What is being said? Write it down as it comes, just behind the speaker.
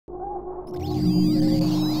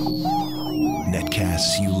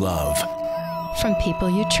Netcasts you love. From people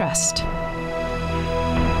you trust.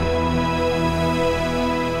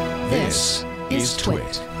 This is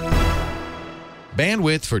Twit.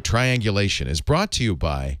 Bandwidth for Triangulation is brought to you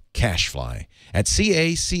by Cashfly at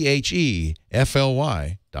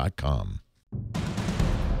CACHEFLY.com.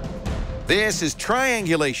 This is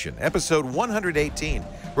Triangulation, episode 118,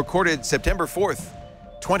 recorded September 4th,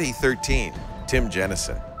 2013. Tim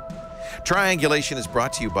Jenison. Triangulation is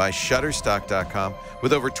brought to you by Shutterstock.com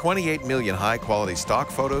with over 28 million high-quality stock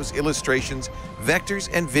photos, illustrations, vectors,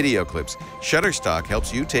 and video clips. Shutterstock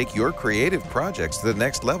helps you take your creative projects to the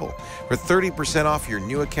next level. For 30% off your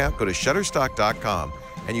new account, go to Shutterstock.com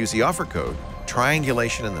and use the offer code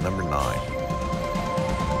Triangulation and the number 9.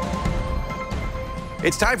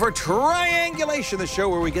 It's time for Triangulation, the show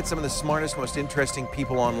where we get some of the smartest, most interesting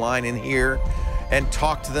people online in here and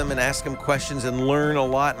talk to them and ask them questions and learn a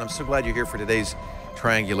lot. And I'm so glad you're here for today's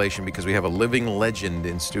Triangulation because we have a living legend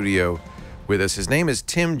in studio with us. His name is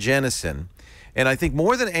Tim Jenison. And I think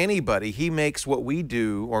more than anybody, he makes what we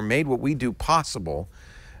do, or made what we do, possible.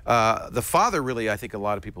 The father, really, I think a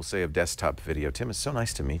lot of people say, of desktop video. Tim, it's so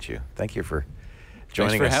nice to meet you. Thank you for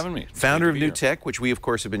joining us. Thanks for having me. Founder of NewTek, which we, of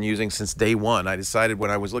course, have been using since day one. I decided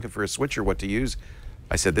when I was looking for a switcher what to use,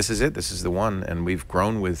 I said, this is it. This is the one. And we've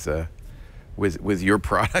grown with your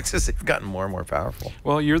products as they've gotten more and more powerful.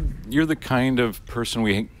 Well, you're the kind of person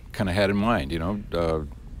we kind of had in mind. You know,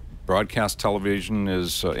 broadcast television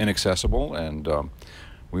is inaccessible, and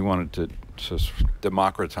we wanted to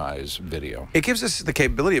democratize video. It gives us the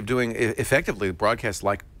capability of doing effectively broadcast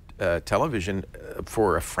like television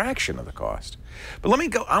for a fraction of the cost. But let me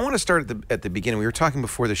go. I want to start at the beginning. We were talking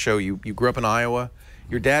before the show. You grew up in Iowa.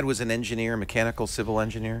 Your dad was an engineer, mechanical, civil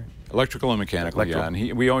engineer? Electrical and mechanical, yeah. And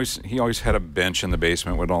he always had a bench in the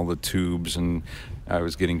basement with all the tubes, and I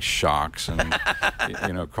was getting shocks and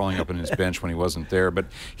you know, crawling up in his bench when he wasn't there. But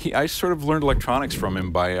I sort of learned electronics from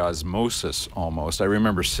him by osmosis almost. I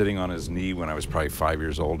remember sitting on his knee when I was probably 5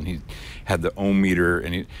 years old, and he had the ohm meter,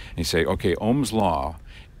 and he'd say, okay, Ohm's law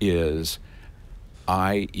is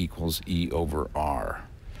I equals E over R.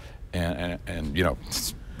 And you know,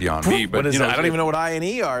 beyond me, but what is you know, that? I don't even know what I and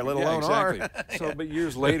E are, let alone exactly. R. So, but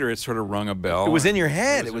years later, it sort of rung a bell. It was in your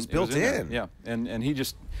head. It was built in. Yeah, and he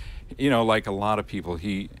just, you know, like a lot of people,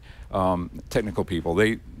 technical people,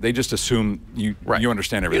 they just assume you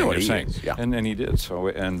understand everything you're saying. Yeah. And he did.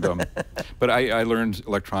 So but I learned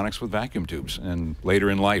electronics with vacuum tubes, and later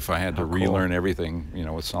in life I had to relearn everything, you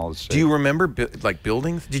know, with solid state. Do you remember like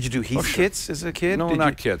building? Did you do heat kits as a kid? No,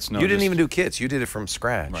 not kits. No, you didn't even do kits. You did it from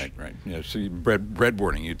scratch. Right. Yeah. So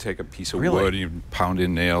breadboarding. You take a piece of wood, you pound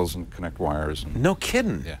in nails and connect wires. And, no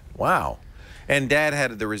kidding. Yeah. Wow. And Dad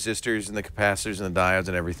had the resistors and the capacitors and the diodes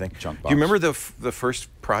and everything. Junk box. Do you remember the first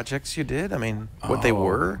projects you did? I mean, what they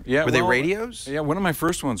were? Yeah. Were they radios? Yeah. One of my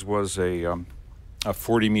first ones was a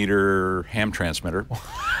 40-meter ham transmitter,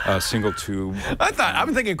 a single tube.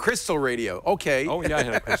 I'm thinking crystal radio. Okay. Oh yeah, I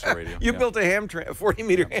had a crystal radio. You built a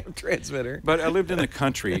 40-meter ham transmitter. But I lived in the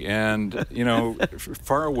country, and you know,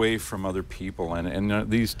 far away from other people, and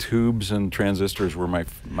these tubes and transistors were my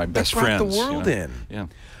best friends. They brought the world in. Yeah.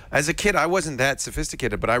 As a kid, I wasn't that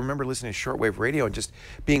sophisticated, but I remember listening to shortwave radio and just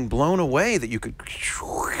being blown away that you could,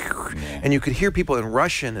 and you could hear people in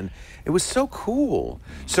Russian, and it was so cool.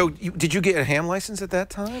 So, did you get a ham license at that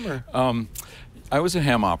time, or? I was a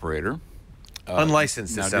ham operator.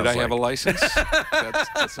 Unlicensed. Now, did I have a license?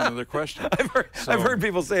 That's another question. I've heard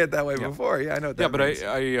people say it that way before. Yeah, I know what that means.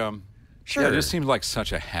 But Sure. Yeah, it just seems like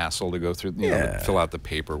such a hassle to go through, you know, to fill out the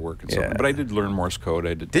paperwork and something. But I did learn Morse code.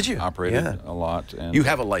 I did you? Operate it a lot. And you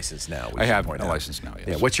have a license now. I have a license now, yes.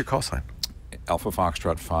 Yeah. What's your call sign? Alpha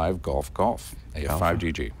Foxtrot 5 Golf Golf.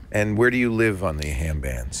 AF5GG. And where do you live on the ham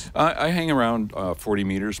bands? I hang around 40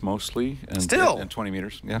 meters mostly. And, Still? And 20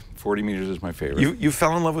 meters. Yeah, 40 meters is my favorite. You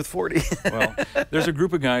fell in love with 40? Well, there's a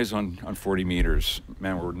group of guys on 40 meters.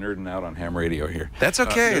 Man, we're nerding out on ham radio here. That's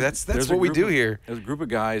okay. That's what we do here. There's a group of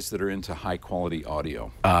guys that are into high quality audio.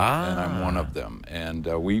 And I'm one of them. And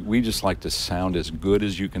we just like to sound as good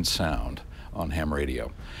as you can sound on ham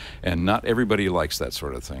radio. And not everybody likes that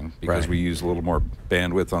sort of thing because we use a little more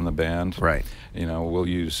bandwidth on the band. Right. You know, we'll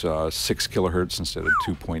use 6 kilohertz instead of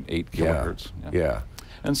 2.8 kilohertz. Yeah.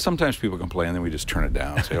 And sometimes people complain, and then we just turn it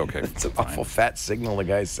down and say, okay, it's an awful fat signal the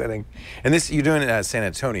guy's setting. And this, you're doing it at San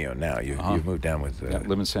Antonio now. You've moved down with... yeah,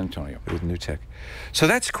 live in San Antonio. With NewTek. So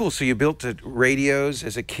that's cool. So you built radios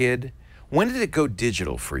as a kid. When did it go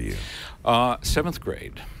digital for you? 7th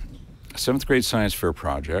grade. 7th grade science fair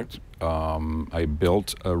project. I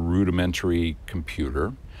built a rudimentary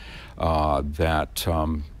computer that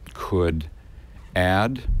could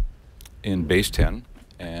add in base 10,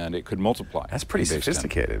 and it could multiply. That's pretty in base 10.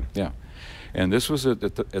 sophisticated. Yeah. And this was at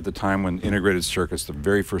the time when integrated circuits, the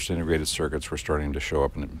very first integrated circuits were starting to show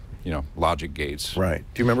up in, logic gates. Right.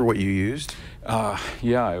 Do you remember what you used?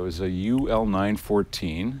 Yeah, it was a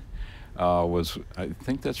UL914. I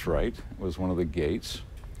think that's right, was one of the gates.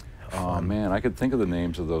 Oh, man, I could think of the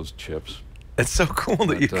names of those chips. It's so cool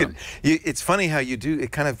that you could. It's funny how you do.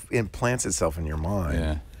 It kind of implants itself in your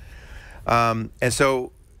mind. Yeah. And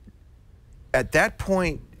so, at that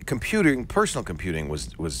point, personal computing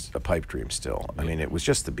was a pipe dream still. I mean, it was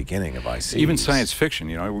just the beginning of ICs. Even science fiction.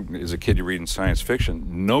 As a kid, you're reading science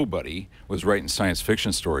fiction. Nobody was writing science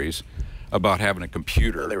fiction stories about having a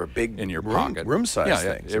computer they were big in your pocket. Room-sized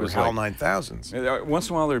things. It was HAL like 9000s. Once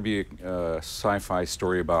in a while, there'd be a sci-fi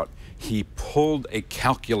story about he pulled a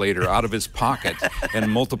calculator out of his pocket and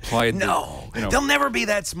multiplied. No, they'll never be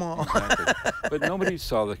that small. Exactly. But nobody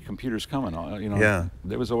saw the computers coming. Yeah.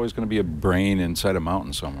 There was always going to be a brain inside a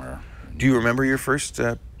mountain somewhere. Do you remember your first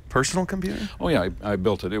personal computer? Oh yeah, I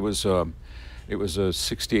built it. It was a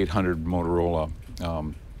 6800 Motorola.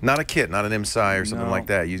 Not a kit, not an MSI or something like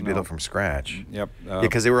that. You built it from scratch. Yep.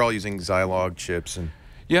 Because they were all using Zilog chips and.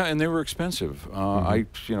 Yeah, and they were expensive. I,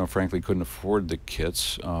 frankly, couldn't afford the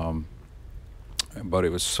kits, but it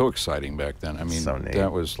was so exciting back then. I mean,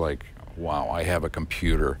 that was like, wow, I have a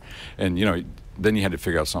computer, and then you had to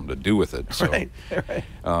figure out something to do with it. So, right.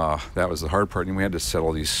 that was the hard part, and we had to set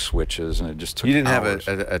all these switches, and it just took. You didn't hours.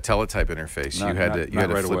 have a teletype interface. Not, you had to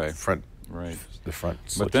right flip away. The front. But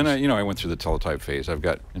switches. then I went through the teletype phase.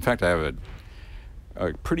 In fact, I have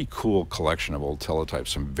a pretty cool collection of old teletypes,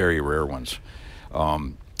 some very rare ones.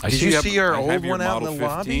 Did you see our old one out in the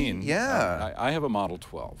Model 15. lobby? Yeah. I have a Model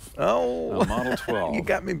 12. Oh. Model 12. You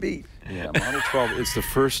got me beat. Yeah, Model 12. It's the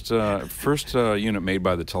first unit made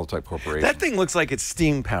by the Teletype Corporation. That thing looks like it's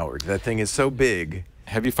steam powered. That thing is so big.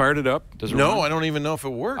 Have you fired it up? Does it No, run? I don't even know if it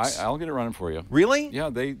works. I'll get it running for you. Really? Yeah,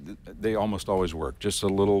 they almost always work. Just a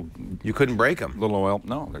little. You couldn't break them. Little oil.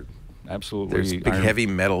 No, they're absolutely. There's big, heavy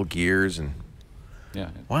metal gears and. Yeah.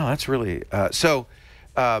 Wow, that's really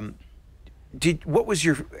what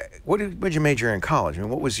did you major in college? I mean,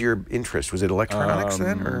 what was your interest? Was it electronics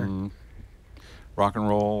then, or rock and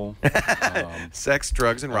roll? Sex,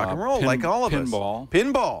 drugs, and rock and roll, like all of us.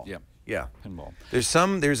 Pinball. Yeah. Yeah. Pinball.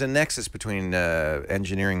 There's a nexus between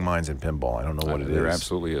engineering minds and pinball. I don't know what it is. There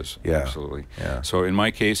absolutely is. Yeah. Absolutely. Yeah. So in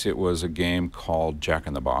my case, it was a game called Jack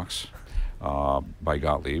in the Box by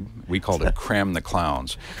Gottlieb. We called it Cram the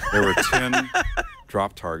Clowns. There were 10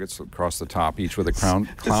 drop targets across the top, each with a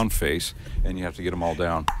clown face, and you have to get them all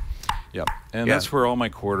down. Yep. And that's where all my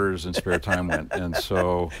quarters and spare time went. And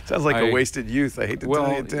so sounds like a wasted youth. I hate to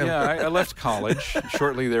tell you, Tim. Yeah, I left college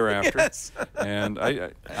shortly thereafter. Yes. And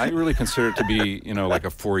I really consider it to be, like a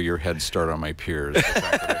 4-year head start on my peers. The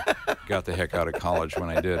fact that I got the heck out of college when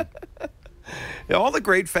I did. Yeah, all the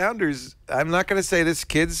great founders, I'm not going to say this,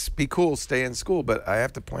 kids, be cool, stay in school, but I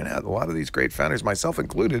have to point out a lot of these great founders, myself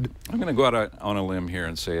included. I'm going to go out on a limb here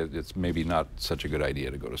and say it's maybe not such a good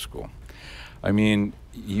idea to go to school. I mean,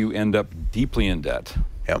 you end up deeply in debt.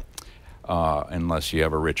 Yep. Unless you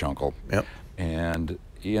have a rich uncle. Yep. And,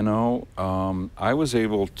 I was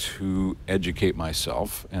able to educate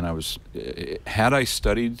myself, and had I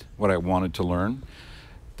studied what I wanted to learn,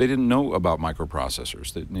 they didn't know about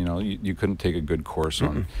microprocessors. That you couldn't take a good course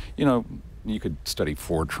on. You could study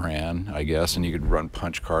Fortran, I guess, and you could run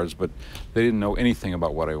punch cards, but they didn't know anything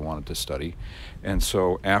about what I wanted to study. And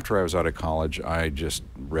so after I was out of college, I just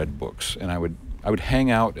read books, and I would hang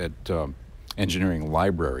out at engineering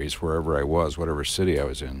libraries wherever I was, whatever city I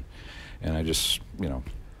was in, and I just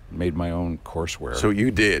made my own courseware. So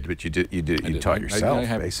you did, but you taught yourself,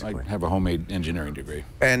 basically. I have a homemade engineering degree.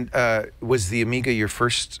 And was the Amiga your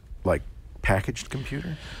first packaged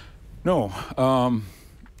computer? No.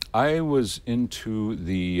 I was into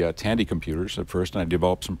the Tandy computers at first, and I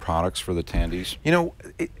developed some products for the Tandys.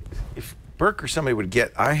 If Burke or somebody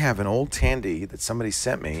would I have an old Tandy that somebody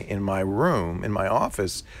sent me in my room, in my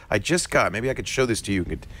office. I just got. Maybe I could show this to you. You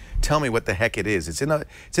could tell me what the heck it is. It's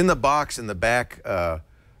in the box in the back of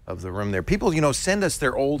the room there. People, send us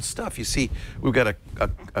their old stuff. You see, we've got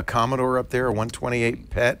a Commodore up there, a 128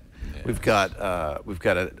 PET. Yeah. We've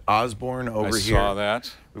got an Osborne over here. I saw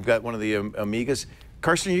that. We've got one of the Amigas.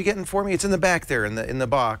 Carson, are you getting for me? It's in the back there, in the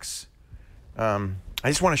box. I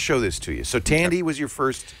just want to show this to you. So Tandy was your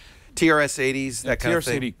first TRS-80s, that kind of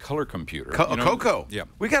thing. TRS-80 color computer. A Coco. Yeah.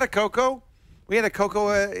 We got a Coco. We had a Coco.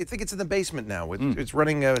 I think it's in the basement now. It's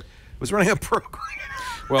running a program.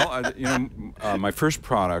 Well, my first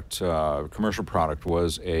product, commercial product,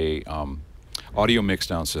 was a audio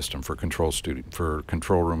mix-down system for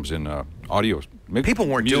control rooms in audio. People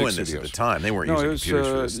weren't doing studios. this at the time. They weren't using computers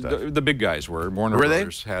for this stuff. The big guys were. Warner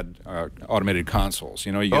Brothers had automated consoles.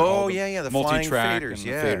 You know, you get all the multi-track and the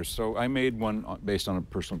faders. So I made one based on a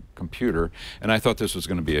personal computer, and I thought this was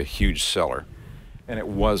going to be a huge seller. And it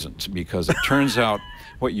wasn't, because it turns out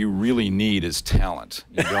what you really need is talent.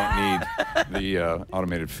 You don't need the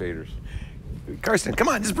automated faders. Karsten, come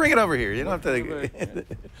on, just bring it over here. You don't have to.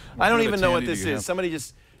 I don't even know what this is. Somebody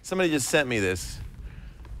just sent me this.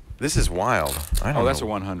 This is wild. I don't know. That's a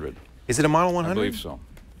 100. Is it a Model 100? I believe so.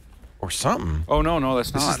 Or something. Oh, no,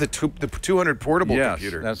 that's not. This is the 200 portable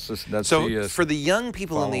computer. That's so for the young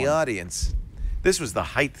people in the audience, this was the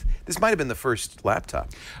height. This might have been the first laptop.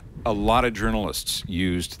 A lot of journalists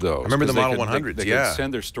used those. I remember the Model 100s, They could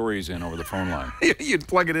send their stories in over the phone line. You'd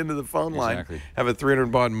plug it into the phone line. Exactly. Have a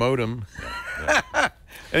 300-baud modom. Yeah.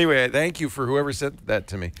 Anyway, thank you for whoever sent that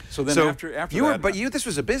to me. So then after that, this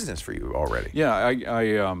was a business for you already. Yeah,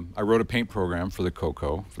 I wrote a paint program for the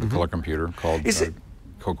Coco, for the color computer, called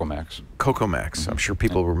Coco Max. Coco Max. I'm sure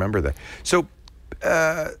people remember that. So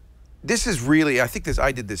this is really, I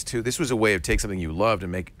did this too. This was a way of take something you loved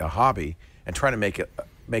and make a hobby and trying to make it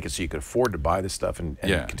so you could afford to buy this stuff and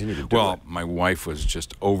continue to do it. Well, my wife was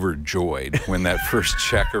just overjoyed when that first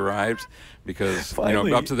check arrived, because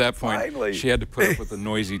finally, up to that point she had to put up with the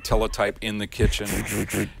noisy teletype in the kitchen.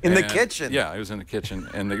 The kitchen? Yeah, it was in the kitchen,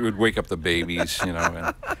 and it would wake up the babies,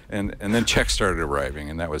 and then checks started arriving,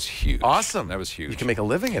 and that was huge. Awesome. That was huge. You can make a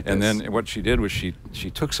living at this. And then what she did was she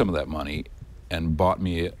took some of that money and bought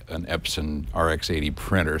me an Epson RX-80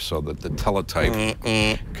 printer so that the teletype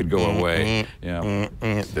could go away. Yeah.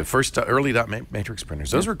 The first early dot matrix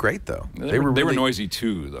printers. Those were great, though. They were noisy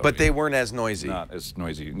too, though. But they weren't as noisy. Not as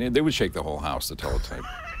noisy. They would shake the whole house, the teletype.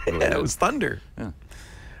 Yeah, it was thunder. Yeah.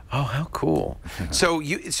 Oh, how cool! So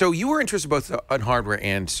you were interested both in hardware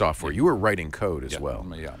and software. You were writing code as well.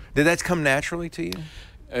 Yeah. Did that come naturally to you?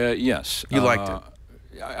 Yes. You liked it.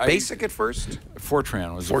 Basic at first?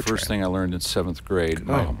 Fortran was the first thing I learned in 7th grade.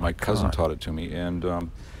 My cousin taught it to me,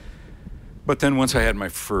 and but then once I had my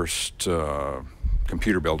first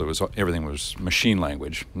computer built, everything was machine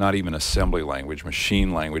language, not even assembly language.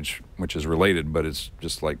 Machine language, which is related, but it's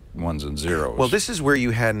just like ones and zeros. Well, this is where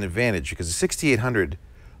you had an advantage, because the 6800,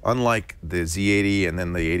 unlike the Z80 and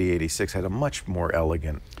then the 8086, had a much more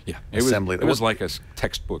elegant assembly. It was like a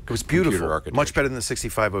textbook. It was beautiful. Computer architecture. Much better than the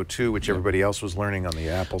 6502, which everybody else was learning on the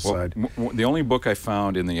Apple side. The only book I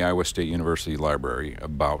found in the Iowa State University library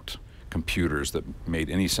about computers that made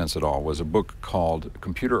any sense at all was a book called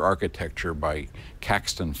Computer Architecture by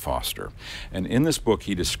Caxton Foster. And in this book,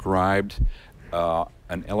 he described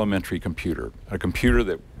an elementary computer, a computer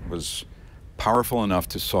that was powerful enough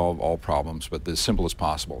to solve all problems, but as simple as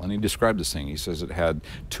possible. And he described this thing. He says it had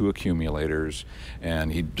 2 accumulators,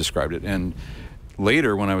 and he described it. And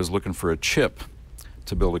later, when I was looking for a chip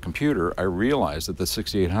to build a computer, I realized that the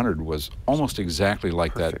 6800 was almost exactly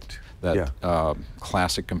like that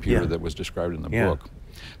classic computer that was described in the book.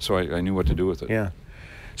 So I knew what to do with it. Yeah.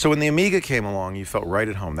 So when the Amiga came along, you felt right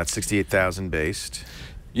at home. That's 68,000 based.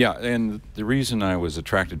 Yeah, and the reason I was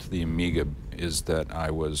attracted to the Amiga is that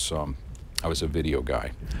I was a video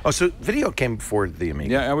guy. Oh, so video came before the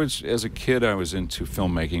Amiga? Yeah, as a kid, I was into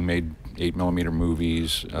filmmaking, made 8mm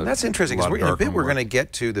movies. That's interesting, because in a bit we're going to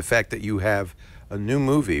get to the fact that you have a new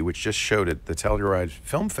movie, which just showed at the Telluride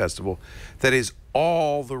Film Festival, that is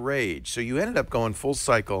all the rage. So you ended up going full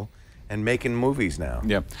cycle and making movies now.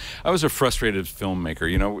 Yeah, I was a frustrated filmmaker.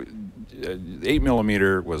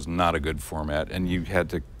 8mm was not a good format, and you had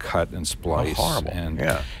to cut and splice. Oh, horrible.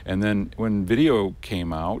 And then when video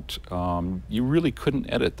came out, you really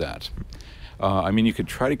couldn't edit that. I mean, you could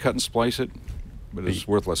try to cut and splice it, but it's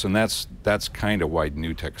worthless. And that's kind of why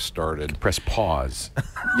NewTek started. Press pause.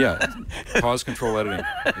 Yeah, pause control editing.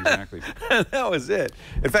 Exactly. That was it.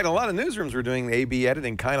 In fact, a lot of newsrooms were doing A/B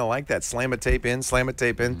editing kind of like that. Slam a tape in, slam a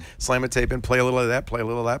tape in, slam a tape in, play a little of that, play a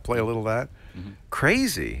little of that, play a little of that.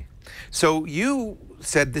 Crazy. So you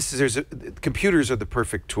said computers are the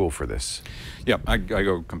perfect tool for this. Yeah, I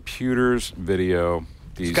go computers, video.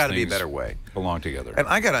 These It's got to be a better way. Belong together. And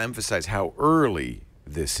I got to emphasize how early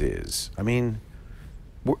this is. I mean,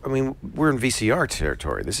 we're in VCR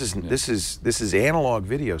territory. This is analog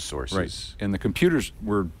video sources. Right. And the computers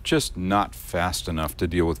were just not fast enough to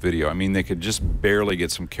deal with video. I mean, they could just barely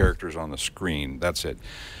get some characters on the screen. That's it.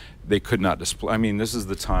 They could not display. I mean, this is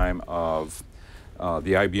the time of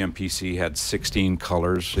the IBM PC had 16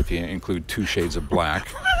 colors, if you include 2 shades of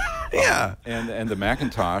black. Yeah. And the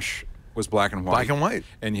Macintosh was black and white. Black and white.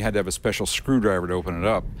 And you had to have a special screwdriver to open it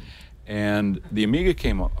up. And the Amiga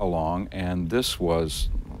came along, and this was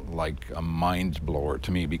like a mind blower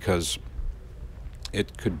to me, because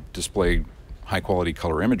it could display high-quality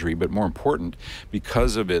color imagery, but more important,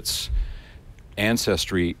 because of its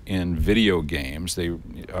ancestry in video games, they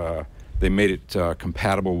made it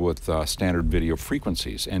compatible with standard video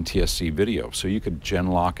frequencies, NTSC video, so you could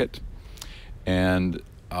gen-lock it, and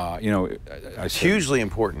you know, it's hugely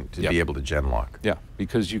important to be able to gen-lock. Yeah,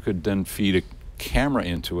 because you could then feed a camera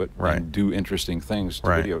into it and do interesting things to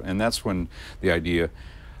video, and that's when the idea.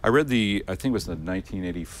 I read I think it was the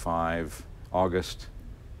 1985 August.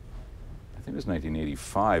 I think it was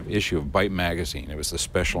 1985 issue of Byte magazine. It was the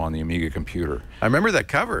special on the Amiga computer. I remember that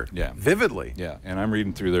cover. Yeah, vividly. Yeah, and I'm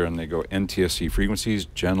reading through there, and they go NTSC frequencies,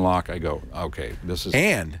 gen-lock. I go, okay, this is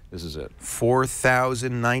it.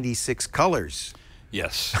 4,096 colors.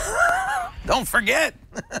 Yes. Don't forget.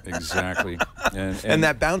 Exactly. And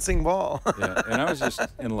that bouncing ball. Yeah, and I was just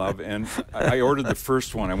in love, and I ordered the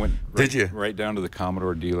first one. I went right down to the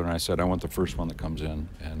Commodore dealer, and I said, I want the first one that comes in,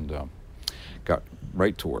 and got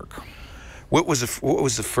right to work. What was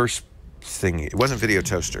the first thing? It wasn't Video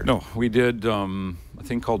Toaster. No, we did a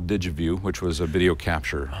thing called DigiView, which was a video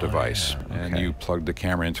capture device. Yeah, and you plugged the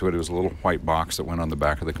camera into it. It was a little white box that went on the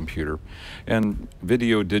back of the computer. And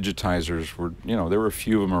video digitizers were, you know, there were a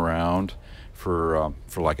few of them around for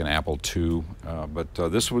like an Apple II, but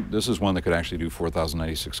this is one that could actually do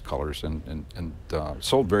 4,096 colors and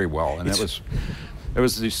sold very well. And it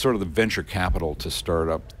was the sort of the venture capital to start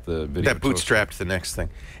up the video. That bootstrapped the next thing.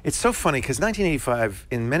 It's so funny because 1985,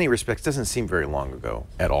 in many respects, doesn't seem very long ago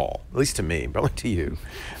at all. At least to me, probably to you.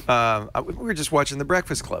 We were just watching The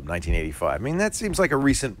Breakfast Club, 1985. I mean, that seems like a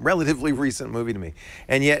relatively recent movie to me.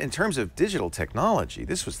 And yet, in terms of digital technology,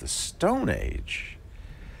 this was the Stone Age.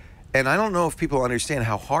 And I don't know if people understand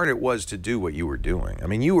how hard it was to do what you were doing. I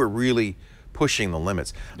mean, you were really pushing the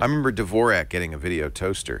limits. I remember Dvorak getting a video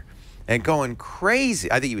toaster and going crazy.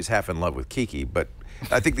 I think he was half in love with Kiki, but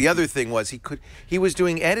I think the other thing was he was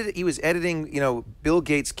editing, you know, Bill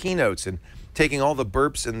Gates' keynotes and taking all the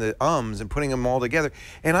burps and the ums and putting them all together.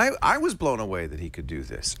 And I was blown away that he could do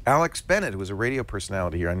this. Alex Bennett, who was a radio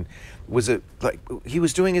personality here, and he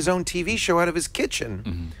was doing his own TV show out of his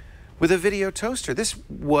kitchen with a video toaster. This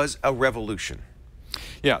was a revolution.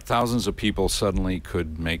 Yeah, thousands of people suddenly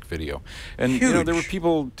could make video. And Huge. you know, there were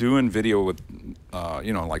people doing video with,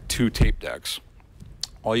 you know, like 2 tape decks.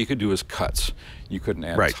 All you could do is cuts. You couldn't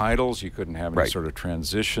add titles, you couldn't have any sort of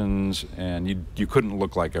transitions, and you couldn't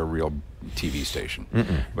look like a real TV station.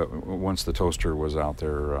 But once the toaster was out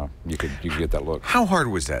there, you could get that look. How hard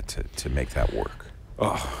was that to make that work?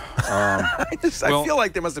 Oh, I feel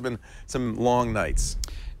like there must have been some long nights.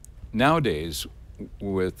 Nowadays,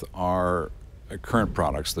 with our current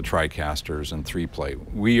products, the TriCasters and 3-Play,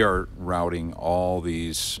 we are routing all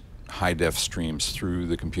these high-def streams through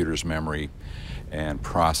the computer's memory and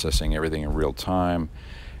processing everything in real time.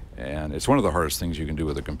 And it's one of the hardest things you can do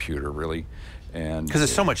with a computer, really. Because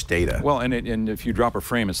there's so much data. Well, and if you drop a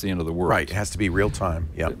frame, it's the end of the world. Right, it has to be real time.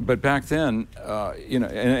 Yeah. But back then, you know,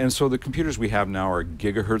 and so the computers we have now are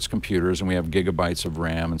gigahertz computers, and we have gigabytes of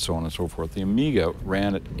RAM and so on and so forth. The Amiga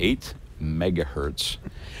ran at 8 megahertz.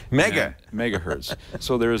 Megahertz.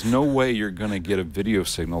 So there is no way you're going to get a video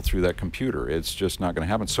signal through that computer. It's just not going to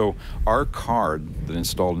happen. So our card that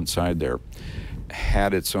installed inside there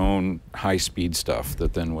had its own high-speed stuff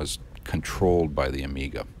that then was controlled by the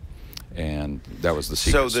Amiga. And that was the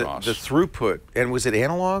secret sauce. So the throughput, and was it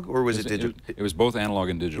analog or was it digital? It was both analog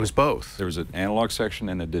and digital. It was both. There was an analog section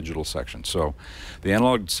and a digital section. So the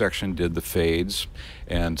analog section did the fades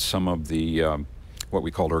and some of the what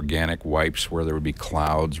we called organic wipes, where there would be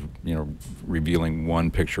clouds, you know, revealing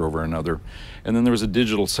one picture over another. And then there was a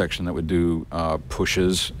digital section that would do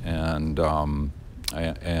pushes and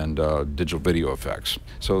digital video effects.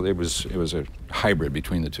 So it was a hybrid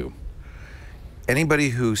between the two. Anybody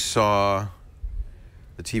who saw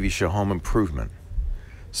the TV show Home Improvement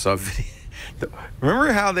saw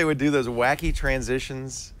remember how they would do those wacky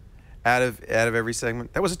transitions out of every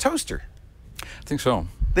segment? That was a toaster. I think so.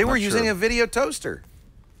 They were using a video toaster.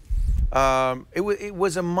 It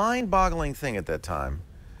was a mind-boggling thing at that time.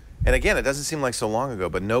 And again, it doesn't seem like so long ago,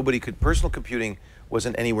 but personal computing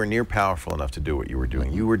wasn't anywhere near powerful enough to do what you were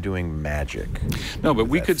doing. You were doing magic. No, but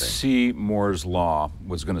we could see Moore's Law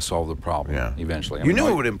was going to solve the problem eventually. You knew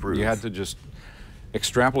it would improve. You had to just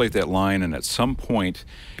extrapolate that line, and at some point,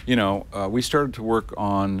 you know, we started to work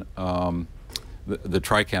on the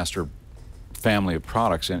TriCaster family of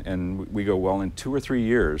products, and we go, well, in 2 or 3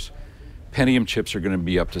 years, Pentium chips are going to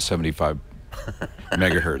be up to 75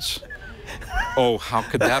 megahertz. Oh, how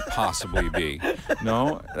could that possibly be?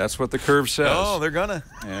 No, that's what the curve says. Oh, they're gonna.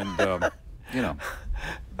 And, you know.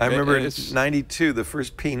 I remember in '92, the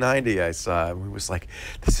first P90 I saw, and we was like,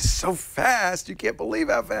 this is so fast. You can't believe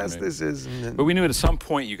how fast this is. But we knew at some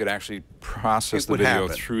point you could actually process the video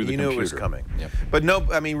through the computer. You knew it was coming. Yep. But no,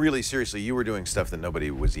 I mean, really, seriously, you were doing stuff that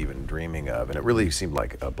nobody was even dreaming of, and it really seemed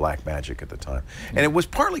like a black magic at the time. And it was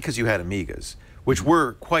partly because you had Amigas, which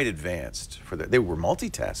were quite advanced for that. They were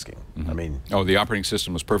multitasking. I mean, oh, the operating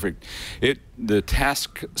system was perfect. The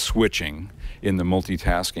task switching in the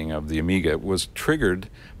multitasking of the Amiga was triggered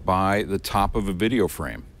by the top of a video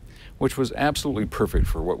frame, which was absolutely perfect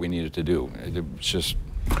for what we needed to do. It was just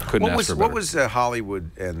couldn't ask for better. What was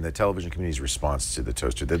Hollywood and the television community's response to the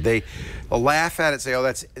toaster? Did they laugh at it, say, "Oh,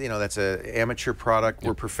 that's that's an amateur product.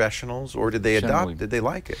 We're professionals," or did they adopt? Did they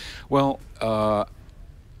like it? Well.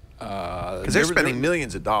 Because they're spending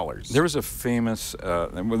millions of dollars. There was a famous,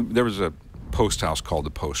 there was a post house called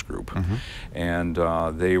the Post Group, and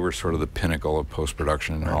they were sort of the pinnacle of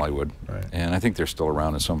post-production in Hollywood, and I think they're still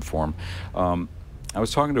around in some form. I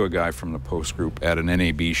was talking to a guy from the Post Group at an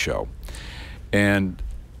NAB show, and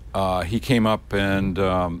he came up and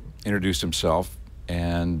introduced himself,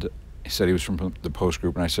 and he said he was from the Post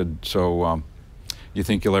Group, and I said, so you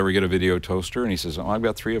think you'll ever get a video toaster? And he says, oh, I've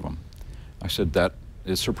got 3 of them. I said, that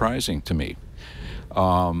is surprising to me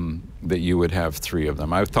that you would have 3 of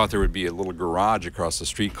them. I thought there would be a little garage across the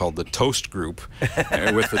street called the Toast Group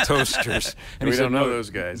with the toasters. And we don't know those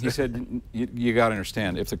guys. He said, you got to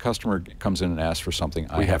understand, if the customer comes in and asks for something,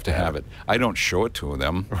 I have to have it. I don't show it to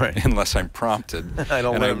them unless I'm prompted. I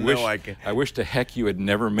don't let them know I can. I wish to heck you had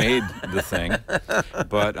never made the thing,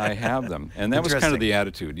 but I have them. And that was kind of the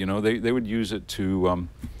attitude. You know, they would use it to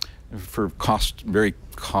for very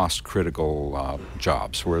cost-critical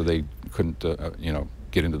jobs where they couldn't,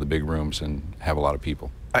 get into the big rooms and have a lot of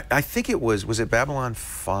people. I think it was it Babylon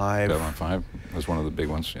 5? Babylon 5 was one of the big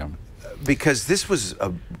ones, yeah. Because this was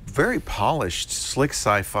a very polished, slick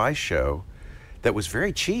sci-fi show that was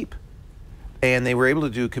very cheap. And they were able to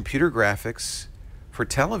do computer graphics for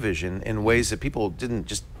television in ways that people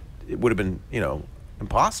didn't it would have been,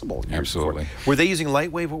 impossible. Absolutely. Were they using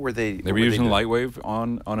Lightwave? What were they? They were using Lightwave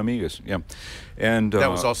on Amigas. Yeah, and that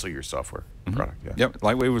was also your software product. Yeah. Yep.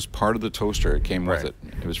 Lightwave was part of the toaster. It came with it.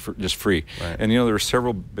 It was just free. And there were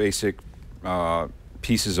several basic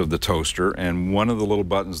pieces of the toaster, and one of the little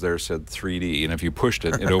buttons there said 3D, and if you pushed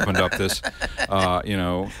it, it opened up this,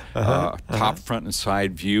 top, front, and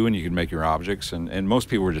side view, and you could make your objects. And most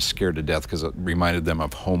people were just scared to death because it reminded them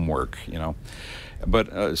of homework.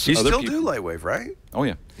 But you still do Lightwave, right? Oh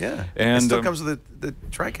yeah, yeah. And it still comes with the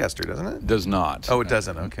TriCaster, doesn't it? Does not. Oh, it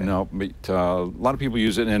doesn't. Okay. No, but a lot of people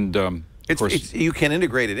use it, and of course you can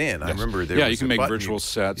integrate it in. Yes. I remember there. Yeah, you can make virtual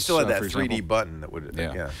sets. You still had that 3D button that would.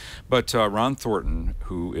 Yeah. But Ron Thornton,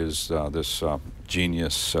 who is this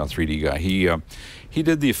genius 3D guy, he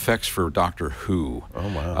did the effects for Doctor Who. Oh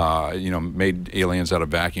wow. Made aliens out of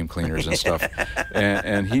vacuum cleaners and stuff,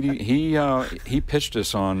 and he pitched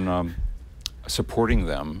us on supporting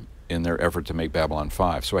them in their effort to make Babylon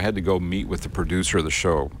 5. So I had to go meet with the producer of the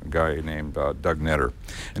show, a guy named Doug Netter,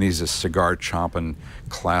 and he's a cigar-chomping,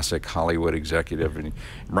 classic Hollywood executive. And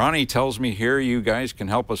Ronnie tells me here you guys can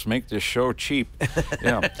help us make this show cheap.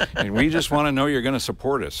 Yeah, and we just want to know you're going to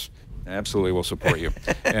support us. Absolutely, we'll support you.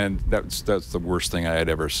 And that's the worst thing I had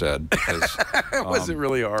ever said. Because, was it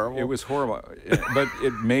really horrible? It was horrible, but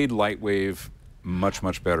it made Lightwave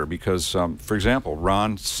much better because, for example,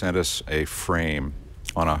 Ron sent us a frame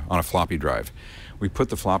on a floppy drive. We put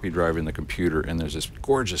the floppy drive in the computer, and there's this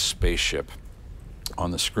gorgeous spaceship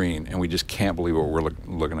on the screen, and we just can't believe what we're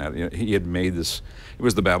looking at. He had made this. It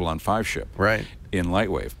was the Babylon 5 ship, in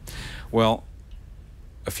Lightwave. Well,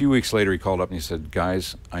 a few weeks later, he called up and he said,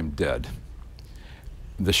 "Guys, I'm dead.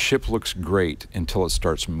 The ship looks great until it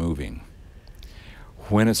starts moving.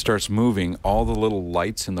 When it starts moving, all the little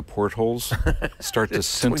lights in the portholes start to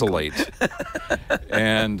scintillate."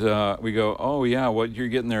 And we go, "Oh yeah, what you're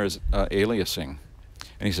getting there is aliasing."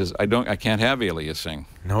 And he says, I can't have aliasing.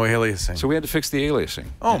 No aliasing. So we had to fix the aliasing.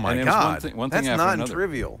 Oh my God. One thing that's after not another.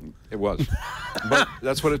 Trivial. It was. But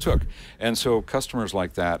that's what it took. And so customers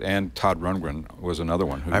like that, and Todd Rundgren was another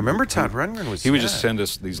one. I remember Todd Rundgren was. He would just send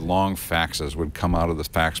us these long faxes, would come out of the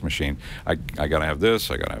fax machine. I got to have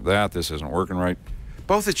this, I got to have that, this isn't working right.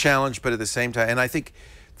 Both a challenge, but at the same time, and I think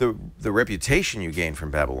the reputation you gained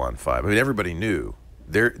from Babylon 5, I mean, everybody knew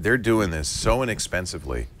they're doing this so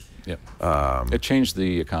inexpensively. Yeah, it changed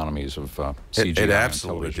the economies of CGI. It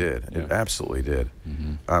absolutely did. Yeah. It absolutely did.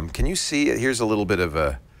 Can you see it? Here's a little bit of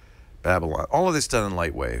a Babylon. All of this done in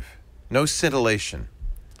Lightwave. No scintillation.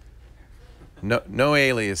 No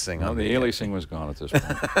aliasing. No, the aliasing was gone at this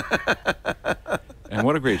point. And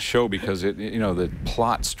what a great show, because the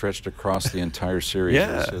plot stretched across the entire series.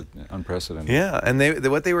 Yeah. It was unprecedented. Yeah, and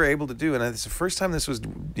what they were able to do, and it's the first time this was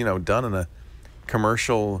done in a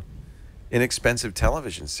commercial, inexpensive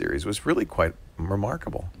television series, was really quite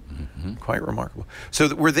remarkable. Quite remarkable.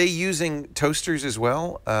 So were they using toasters as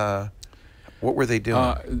well? What were they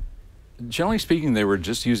doing? Generally speaking, they were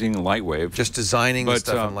just using Lightwave. Just designing the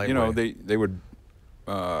stuff in Lightwave. They would.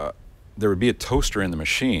 There would be a toaster in the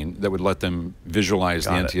machine that would let them visualize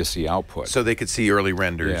the NTSC output. So they could see early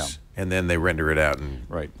renders, and then they render it out.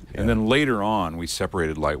 Right. And then later on, we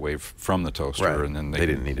separated Lightwave from the toaster, and then they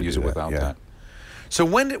didn't need to use do it without that. So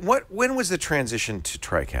when was the transition to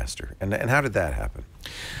TriCaster, and how did that happen?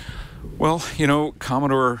 Well,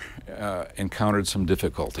 Commodore encountered some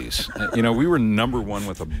difficulties. We were #1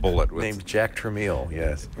 with a bullet. Named Jack Tramiel,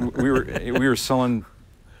 yes. we were selling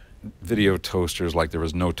video toasters like there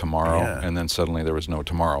was no tomorrow, and then suddenly there was no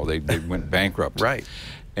tomorrow. They went bankrupt. Right.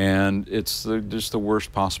 And it's just the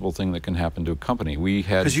worst possible thing that can happen to a company. We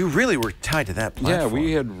had, because you really were tied to that platform. Yeah,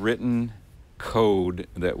 we had written code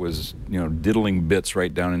that was diddling bits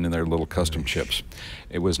right down into their little custom chips.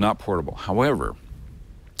 It was not portable. However,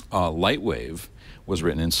 Lightwave was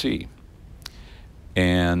written in C,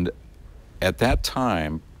 and at that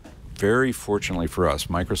time, very fortunately for us,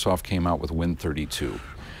 Microsoft came out with Win32,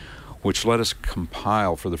 which let us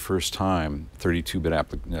compile for the first time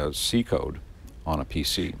 32-bit C code on a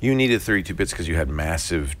PC. You needed 32 bits because you had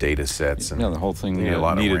massive data sets. And the whole thing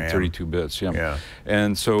needed 32 bits. Yeah.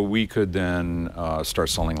 And so we could then start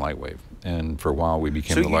selling Lightwave. And for a while, we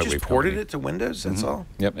became the Lightwave company. So you just ported it to Windows, that's all?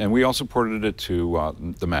 Yep, and we also ported it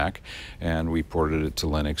to the Mac, and we ported it to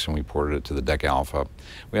Linux, and we ported it to the DEC Alpha.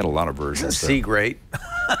 We had a lot of versions. Isn't C great?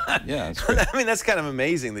 Yeah, it's great. I mean, that's kind of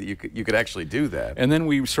amazing that you could actually do that. And then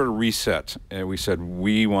we sort of reset, and we said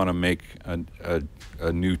we want to make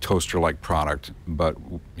a new toaster-like product, but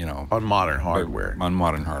on modern hardware. On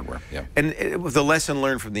modern hardware, yeah. And with the lesson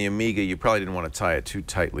learned from the Amiga, you probably didn't want to tie it too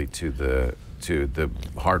tightly to the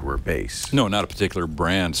hardware base. No, not a particular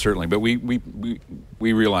brand, certainly, but we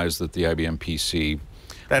realized that the IBM PC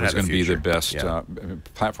was going to be the best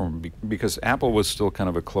platform, because Apple was still kind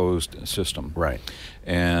of a closed system. Right.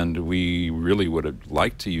 And we really would have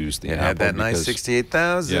liked to use the Apple. It had that nice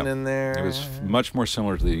 68,000 in there. It was much more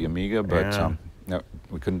similar to the Amiga, but no,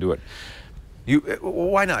 we couldn't do it.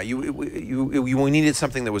 Why not? You needed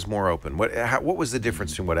something that was more open. What was the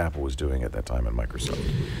difference between what Apple was doing at that time and Microsoft?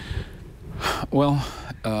 Well,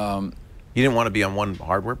 you didn't want to be on one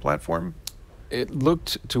hardware platform? It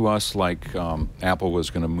looked to us like Apple was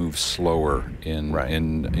going to move slower in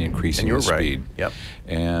increasing the speed. Yep.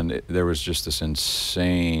 And there was just this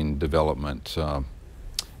insane development,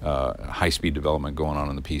 high-speed development going on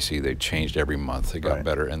in the PC. They changed every month. They got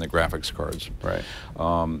better, and the graphics cards. Right.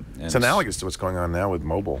 It's analogous to what's going on now with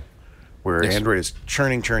mobile, where Android is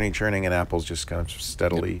churning, and Apple's just kind of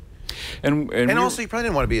steadily. Yep. And also, you probably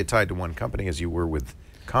didn't want to be tied to one company as you were with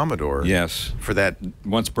Commodore. Yes. For that.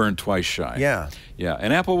 Once burned, twice shy. Yeah. Yeah.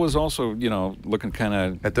 And Apple was also, looking kind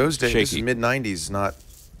of at those days, shaky. Mid-90s,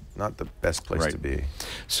 not the best place to be.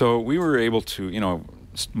 So we were able to,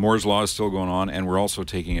 Moore's Law is still going on, and we're also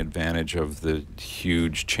taking advantage of the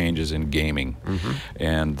huge changes in gaming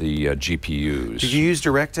and the GPUs. Did you use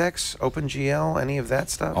DirectX, OpenGL, any of that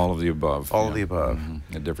stuff? All of the above. All of the above.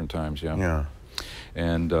 At different times, yeah. Yeah.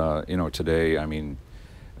 And, today, I mean,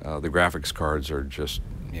 the graphics cards are just,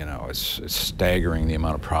 it's staggering the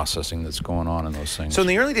amount of processing that's going on in those things. So in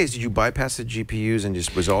the early days, did you bypass the GPUs and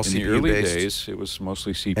just was all CPU-based? In the early days, it was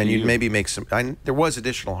mostly CPU. And you'd maybe make some, there was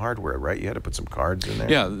additional hardware, right? You had to put some cards in there?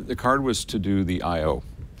 Yeah, the card was to do the I.O.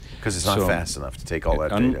 Because it's not fast enough to take all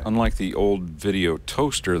that data. Unlike the old video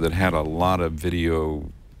toaster that had a lot of video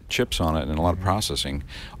chips on it and a lot of processing,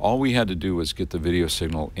 all we had to do was get the video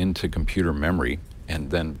signal into computer memory and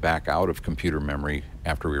then back out of computer memory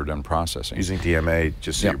after we were done processing. Using DMA,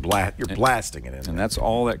 just so you're blasting it in. And that's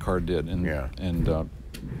all that card did. And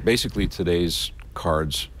basically today's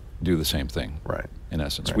cards do the same thing. Right. In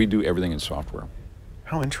essence, we do everything in software.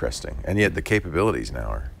 How interesting! And yet the capabilities now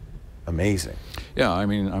are amazing. Yeah, I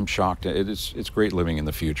mean, I'm shocked. It's great living in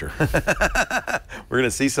the future. We're going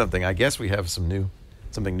to see something. I guess we have something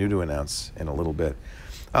new to announce in a little bit.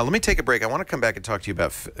 Let me take a break. I want to come back and talk to you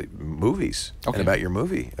about movies and about your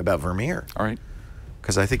movie, about Vermeer. All right.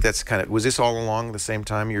 Because I think that's kind of, was this all along the same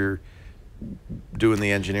time you're doing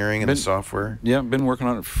the engineering and the software? Yeah, I've been working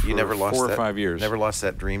on it for 4 or 5 years. Never lost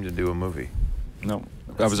that dream to do a movie? No.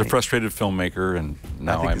 I was a frustrated filmmaker, and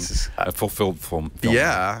now I'm a fulfilled filmmaker.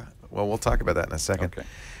 Yeah. Well, we'll talk about that in a second. Okay.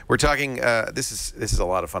 We're talking, this is a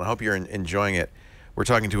lot of fun. I hope you're enjoying it. We're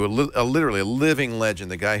talking to literally a living legend,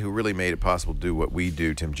 the guy who really made it possible to do what we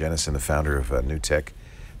do, Tim Jenison, the founder of NewTek,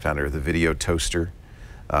 founder of the video toaster,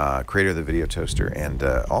 creator of the video toaster, and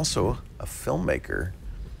also a filmmaker.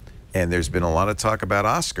 And there's been a lot of talk about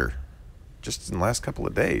Oscar just in the last couple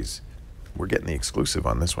of days. We're getting the exclusive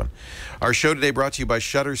on this one. Our show today brought to you by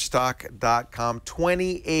Shutterstock.com.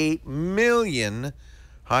 28 million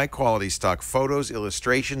high-quality stock photos,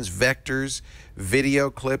 illustrations, vectors, video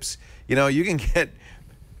clips. You know, you can get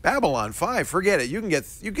Babylon 5, forget it. You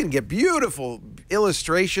can get beautiful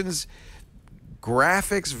illustrations,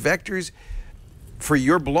 graphics, vectors for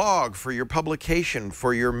your blog, for your publication,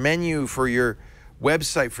 for your menu, for your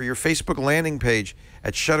website, for your Facebook landing page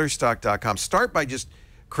at Shutterstock.com. Start by just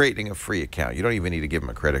creating a free account. You don't even need to give them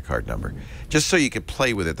a credit card number, just so you can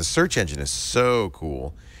play with it. The search engine is so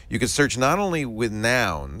cool. You can search not only with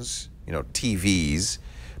nouns, you know, TVs,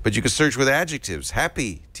 but you can search with adjectives,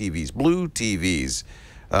 happy TVs, blue TVs,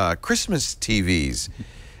 Christmas TVs.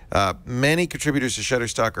 Many contributors to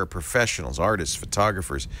Shutterstock are professionals, artists,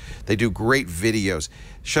 photographers. They do great videos.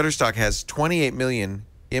 Shutterstock has 28 million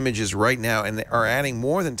images right now, and they are adding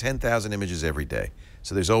more than 10,000 images every day.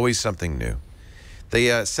 So there's always something new.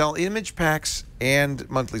 They sell image packs and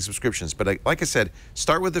monthly subscriptions. But like I said,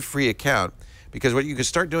 start with the free account, because what you can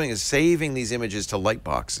start doing is saving these images to light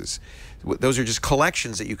boxes. Those are just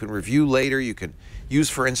collections that you can review later, you can use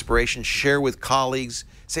for inspiration, share with colleagues.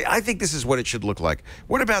 Say, I think this is what it should look like.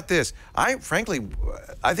 What about this? Frankly,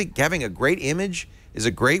 I think having a great image is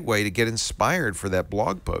a great way to get inspired for that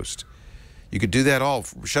blog post. You could do that all.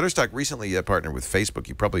 Shutterstock recently partnered with Facebook.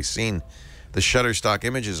 You've probably seen the Shutterstock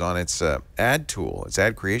images on its ad tool, its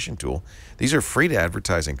ad creation tool. These are free to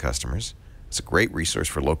advertising customers. It's a great resource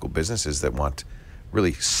for local businesses that want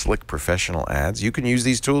really slick professional ads. You can use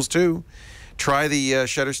these tools too. Try the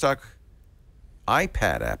Shutterstock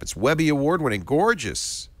iPad app. It's Webby award-winning,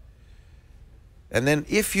 gorgeous. And then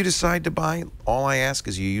if you decide to buy, all I ask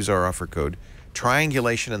is you use our offer code,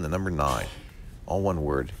 Triangulation and the number 9, all one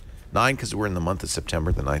word. 9 because we're in the month of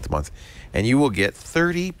September, the 9th month, and you will get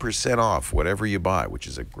 30% off whatever you buy, which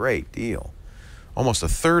is a great deal. Almost a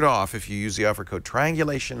third off if you use the offer code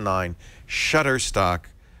Triangulation9,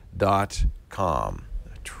 Shutterstock.com.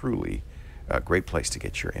 Truly a great place to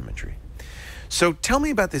get your imagery. So tell me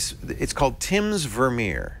about this. It's called Tim's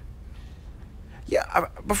Vermeer. Yeah,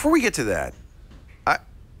 before we get to that,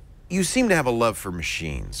 you seem to have a love for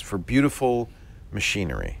machines, for beautiful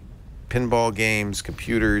machinery. Pinball games,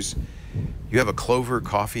 computers. You have a Clover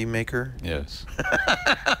coffee maker? Yes,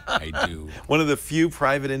 I do. One of the few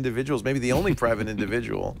private individuals, maybe the only private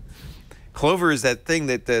individual. Clover is that thing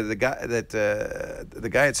that the guy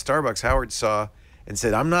at Starbucks, Howard, saw and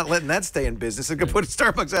said, I'm not letting that stay in business. It could put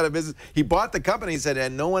Starbucks out of business. He bought the company and said,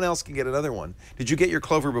 and no one else can get another one. Did you get your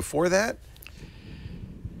Clover before that?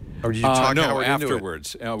 Or did you talk Howard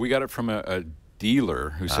afterwards. Into it? We got it from a dealer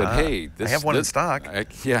who said, hey, I have one in stock.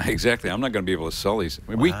 Yeah, exactly. I'm not going to be able to sell these.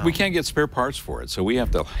 We can't get spare parts for it, so we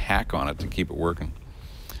have to hack on it to keep it working.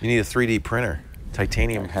 You need a 3D printer,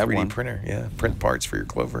 titanium 3D printer. Yeah, print parts for your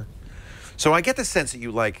Clover. So I get the sense that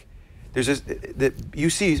you like, that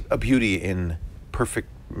you see a beauty in perfect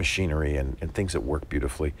machinery and things that work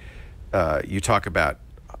beautifully. You talk about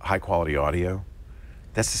high quality audio.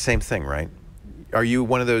 That's the same thing, right? Are you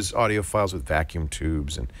one of those audiophiles with vacuum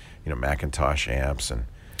tubes and Macintosh amps and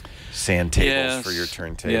sand tables for your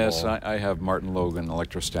turntable? Yes, I have Martin Logan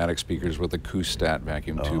electrostatic speakers with Acoustat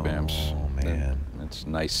vacuum tube amps. Oh man, it's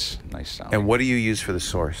nice sound. And what do you use for the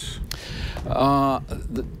source?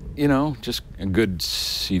 Just a good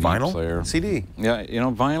CD vinyl player. CD. Yeah,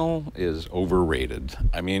 vinyl is overrated.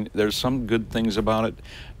 I mean, there's some good things about it,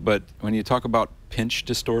 but when you talk about pinch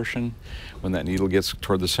distortion, when that needle gets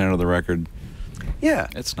toward the center of the record, yeah,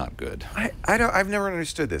 it's not good. I've never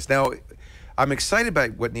understood this. Now, I'm excited by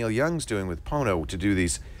what Neil Young's doing with Pono to do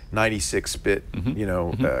these 96-bit,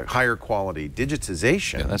 higher quality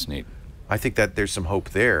digitization. Yeah, that's neat. I think that there's some hope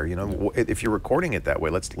there. If you're recording it that way,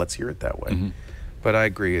 let's hear it that way. But I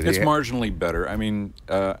agree. It's marginally better. I mean,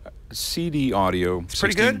 CD audio,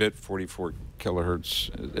 16-bit, 44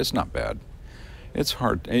 kilohertz. It's not bad. It's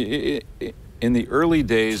hard. In the early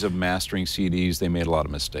days of mastering CDs, they made a lot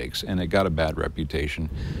of mistakes, and it got a bad reputation.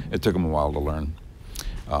 It took them a while to learn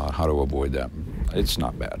how to avoid that. It's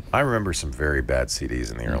not bad. I remember some very bad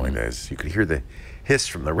CDs in the early days. You could hear the hiss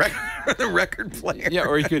from the record player. Yeah,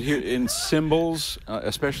 or you could hear in cymbals,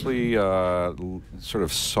 especially sort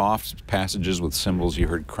of soft passages with cymbals, you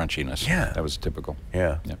heard crunchiness. Yeah. That was typical.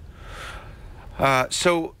 Yeah.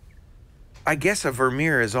 So I guess a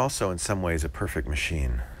Vermeer is also in some ways a perfect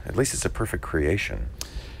machine. At least it's a perfect creation.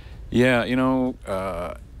 Yeah,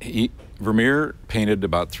 Vermeer painted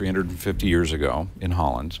about 350 years ago in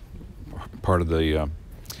Holland, part of the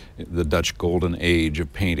Dutch golden age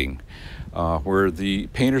of painting, where the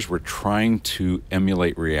painters were trying to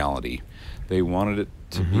emulate reality. They wanted it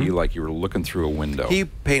to be like you were looking through a window. He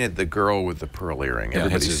painted the girl with the pearl earring. Yeah,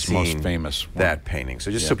 Everybody's his seen most famous one. that painting.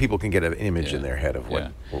 So just so people can get an image in their head of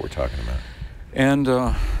what we're talking about. And,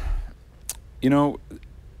 you know,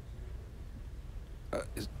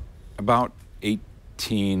 about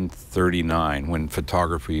 1839, when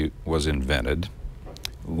photography was invented,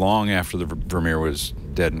 long after the Vermeer was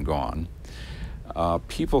dead and gone,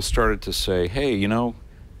 people started to say, hey, you know,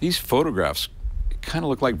 these photographs kind of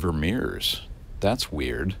look like Vermeer's. That's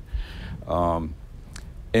weird.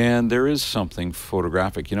 And there is something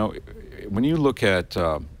photographic. You know, when you look at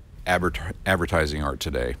advertising art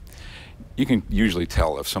today, you can usually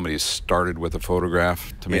tell if somebody's started with a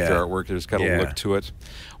photograph to make their artwork. There's got a look to it.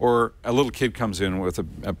 Or a little kid comes in with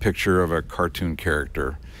a picture of a cartoon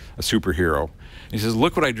character, a superhero. He says,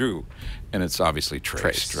 look what I drew. And it's obviously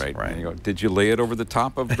traced, right? And you go, did you lay it over the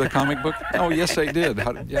top of the comic book? Oh, yes, I did.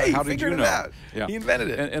 How did you know? Out. Yeah. He invented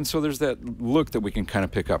it. And so there's that look that we can kind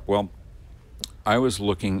of pick up. Well, I was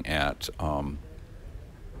looking at one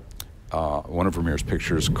of Vermeer's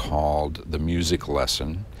pictures called The Music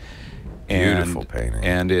Lesson. Beautiful painting.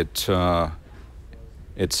 And it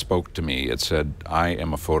spoke to me. It said, I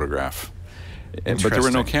am a photograph. But there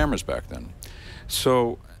were no cameras back then.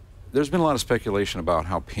 So there's been a lot of speculation about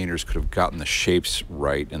how painters could have gotten the shapes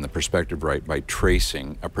right and the perspective right by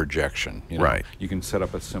tracing a projection. You know, you can set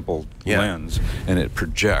up a simple lens and it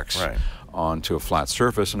projects onto a flat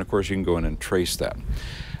surface, and of course you can go in and trace that.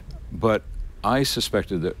 But I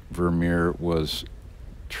suspected that Vermeer was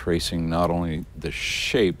tracing not only the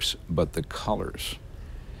shapes but the colors.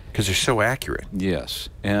 Because they're so accurate. Yes,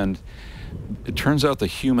 and it turns out the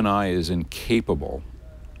human eye is incapable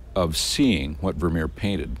of seeing what Vermeer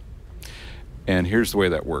painted. And here's the way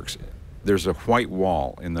that works. There's a white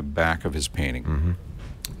wall in the back of his painting.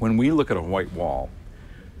 When we look at a white wall,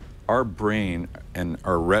 our brain and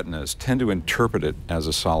our retinas tend to interpret it as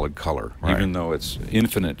a solid color, even though it's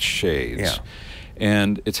infinite shades.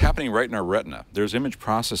 And it's happening right in our retina. There's image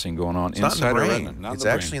processing going on inside our retina. Not it's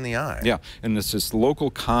actually in the eye. Yeah, and it's this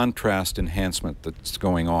local contrast enhancement that's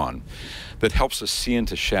going on that helps us see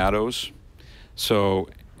into shadows. So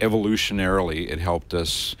evolutionarily, it helped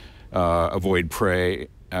us avoid prey,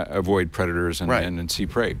 avoid predators, and see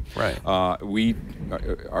prey.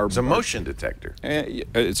 It's a motion detector.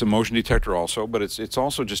 It's a motion detector also, but it's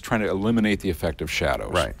also just trying to eliminate the effect of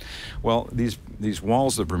shadows. Well, these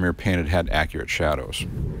walls that Vermeer painted had accurate shadows.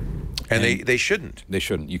 And they shouldn't. They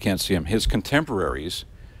shouldn't. You can't see them. His contemporaries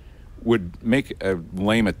would make a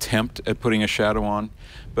lame attempt at putting a shadow on,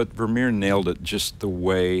 but Vermeer nailed it just the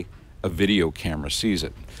way a video camera sees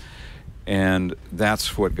it. And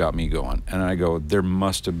that's what got me going. And I go, there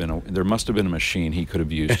must have been a machine he could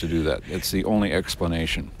have used to do that. It's the only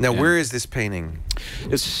explanation. Now, where is this painting?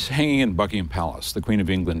 It's hanging in Buckingham Palace. The Queen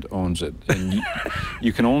of England owns it, and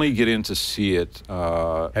you can only get in to see it.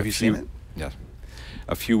 Have you seen it? Yes,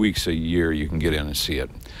 a few weeks a year you can get in and see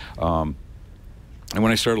it. And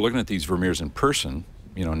when I started looking at these Vermeers in person,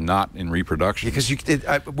 you know, not in reproduction. Because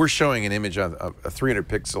we're showing an image on a 300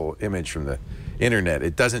 pixel image from the internet.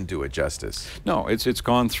 It doesn't do it justice. No, it's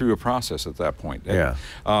gone through a process at that point. And,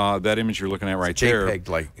 that image you're looking at right there, JPEG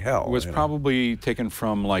like hell, was probably taken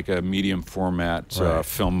from like a medium format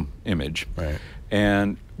film image.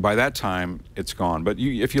 And by that time, it's gone. But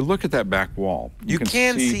if you look at that back wall, you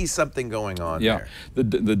can see something going on there.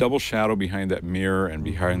 The double shadow behind that mirror and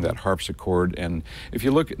behind that harpsichord. And if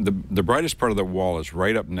you look, the brightest part of the wall is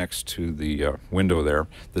right up next to the window there.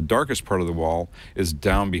 The darkest part of the wall is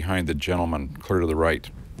down behind the gentleman, clear to the right.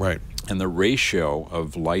 And the ratio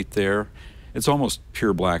of light there, it's almost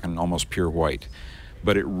pure black and almost pure white.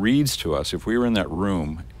 But it reads to us, if we were in that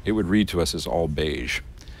room, it would read to us as all beige.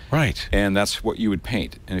 And that's what you would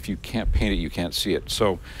paint. And if you can't paint it, you can't see it.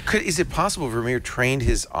 So, is it possible Vermeer trained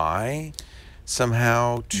his eye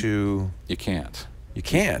somehow to? You can't. You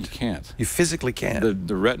can't. You can't. You physically can't.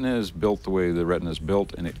 The retina is built the way the retina is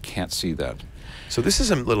built, and it can't see that. So this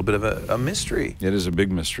is a little bit of a mystery. It is a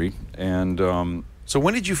big mystery. And so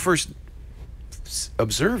when did you first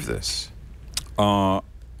observe this?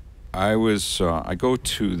 I go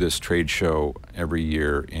to this trade show every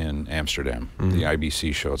year in Amsterdam, the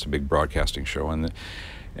IBC show. It's a big broadcasting show,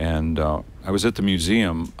 and I was at the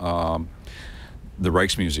museum, the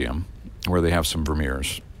Rijksmuseum, where they have some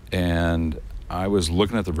Vermeers, and I was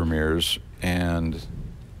looking at the Vermeers, and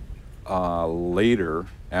later,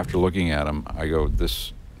 after looking at them, I go,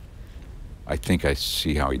 I think I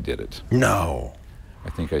see how he did it. No. I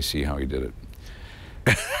think I see how he did it.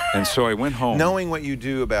 And so I went home. Knowing what you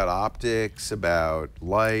do about optics, about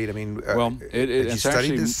light, I mean, well, it's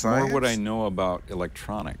actually more what I science? know about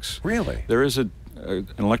electronics. Really? There is an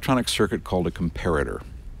electronic circuit called a comparator.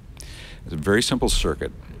 It's a very simple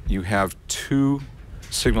circuit. You have two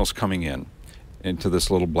signals coming in into this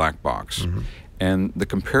little black box, and the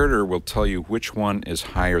comparator will tell you which one is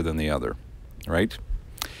higher than the other, right?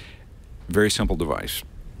 Very simple device.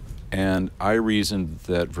 And I reasoned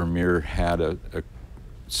that Vermeer had a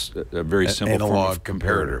very simple analog form of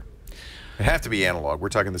comparator. It have to be analog. We're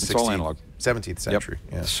talking the It's all 16th, analog. 17th century.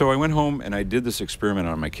 Yep. Yeah. So I went home and I did this experiment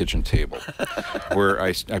on my kitchen table where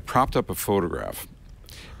I propped up a photograph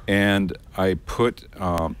and I put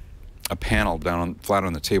a panel down flat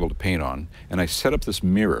on the table to paint on, and I set up this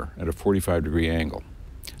mirror at a 45-degree angle.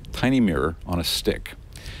 Tiny mirror on a stick.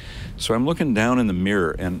 So I'm looking down in the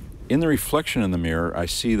mirror, and in the reflection in the mirror, I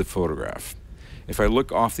see the photograph. If I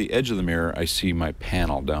look off the edge of the mirror, I see my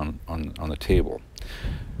panel down on the table.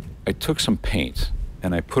 I took some paint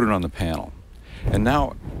and I put it on the panel. And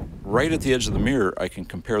now, right at the edge of the mirror, I can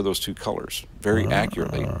compare those two colors very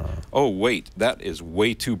accurately. Oh, wait, that is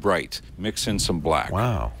way too bright. Mix in some black.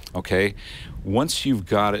 Wow. Okay? Once you've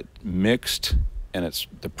got it mixed and it's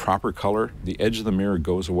the proper color, the edge of the mirror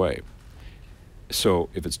goes away. So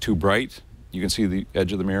if it's too bright, you can see the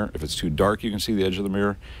edge of the mirror. If it's too dark, you can see the edge of the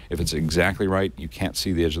mirror. If it's exactly right, you can't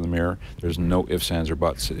see the edge of the mirror. There's no ifs, ands, or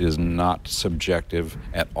buts. It is not subjective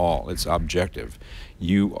at all. It's objective.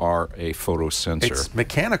 You are a photo sensor. It's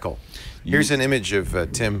mechanical. Here's an image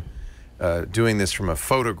of Tim doing this from a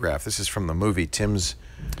photograph. This is from the movie Tim's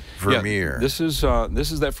Vermeer. Yeah, this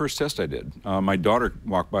is that first test I did. My daughter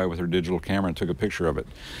walked by with her digital camera and took a picture of it.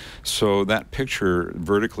 So that picture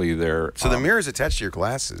vertically there. So the mirror is attached to your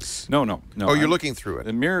glasses? No. Oh, you're looking through it.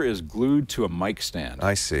 The mirror is glued to a mic stand.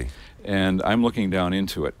 I see. And I'm looking down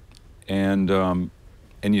into it. And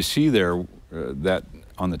you see there that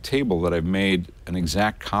on the table that I've made an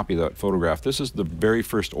exact copy of that photograph. This is the very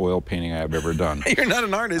first oil painting I've ever done. You're not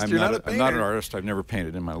an artist. You're not a painter. I'm not an artist. I've never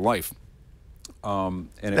painted in my life. And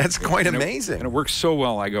that's quite amazing. And it works so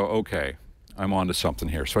well, I go, okay, I'm on to something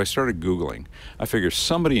here. So I started Googling. I figure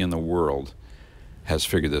somebody in the world has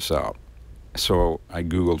figured this out. So I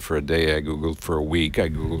Googled for a day, I Googled for a week, I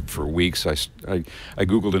Googled for weeks. I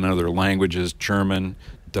Googled in other languages, German,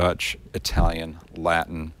 Dutch, Italian,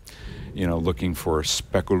 Latin, you know, looking for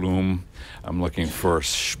speculum, I'm looking for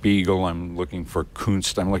Spiegel, I'm looking for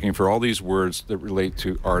Kunst, I'm looking for all these words that relate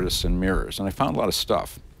to artists and mirrors. And I found a lot of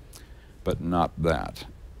stuff, but not that.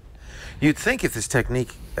 You'd think if this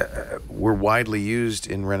technique were widely used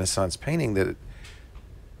in Renaissance painting that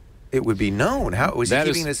it would be known. How was he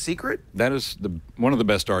keeping it a secret? That is one of the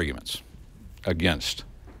best arguments against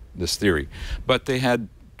this theory. But they had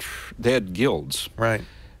guilds. Right.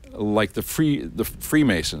 Like the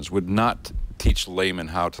Freemasons would not teach laymen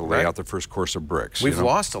how to lay out the first course of bricks. We've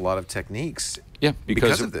lost a lot of techniques. Yeah,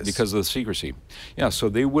 because of this. Because of the secrecy. Yeah, so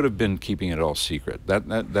they would have been keeping it all secret.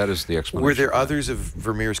 That is the explanation. Were there others of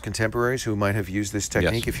Vermeer's contemporaries who might have used this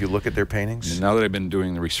technique? Yes. If you look at their paintings? And now that I've been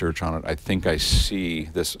doing the research on it, I think I see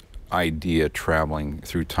this idea traveling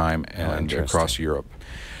through time and across Europe.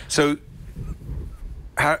 So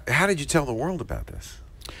how did you tell the world about this?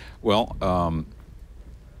 Well,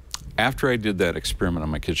 after I did that experiment on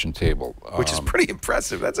my kitchen table, which is pretty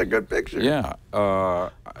impressive. That's a good picture. Yeah,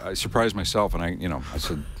 I surprised myself, and I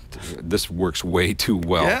said, "This works way too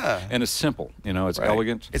well." Yeah, and it's simple. You know, it's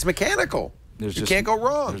elegant. It's mechanical. You can't go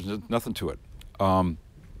wrong. There's nothing to it.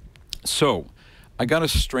 So, I got a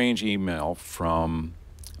strange email from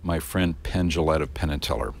my friend Penn Gillette of Penn &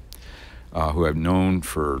 Teller, who I've known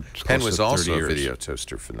for close to 30 years. Penn was also a video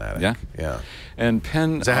toaster fanatic. Yeah? Yeah. And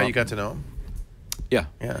Penn... Is that how you got to know him? Yeah.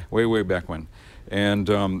 Yeah. Way back when. And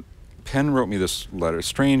Penn wrote me this letter,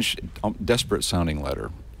 strange, desperate-sounding letter,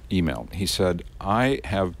 email. He said, I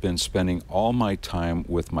have been spending all my time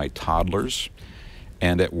with my toddlers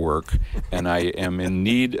and at work, and I am in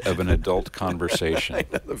need of an adult conversation. I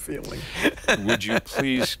know the feeling. Would you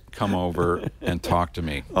please come over and talk to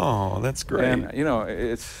me? Oh, that's great. And, you know,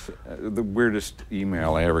 it's the weirdest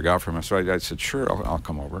email I ever got from him. So I said, sure, I'll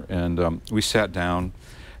come over. And we sat down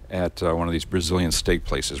at one of these Brazilian steak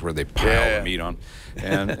places where they pile the meat on.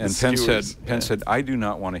 And Penn said, I do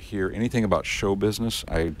not want to hear anything about show business.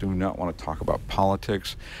 I do not want to talk about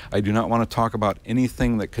politics. I do not want to talk about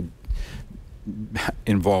anything that could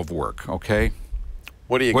involve work, okay?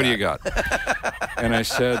 What do you got? And I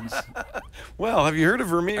said, well, have you heard of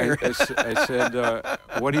Vermeer? I said,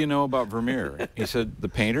 what do you know about Vermeer? He said, the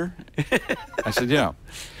painter? I said, yeah.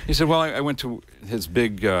 He said, well, I went to his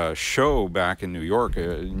big show back in New York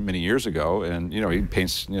many years ago, and, you know, he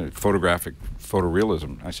paints, you know, photographic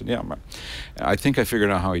photorealism. I said, yeah, I think I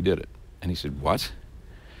figured out how he did it. And he said, what?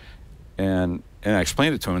 And I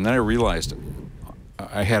explained it to him, and then I realized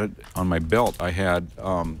I had it on my belt. I had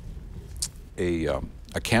a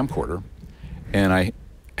camcorder, and I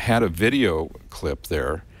had a video clip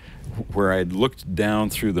there where I looked down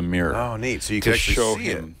through the mirror. Oh, neat. So you could actually show see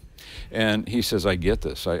him. And he says, I get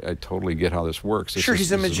this. I totally get how this works. Sure,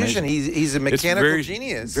 he's a magician. He's a mechanical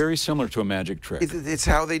genius. Very similar to a magic trick. It's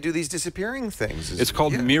how they do these disappearing things. It's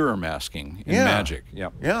called mirror masking in magic.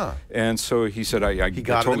 Yeah. And so he said, I he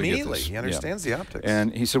got totally it immediately. get this. He understands the optics.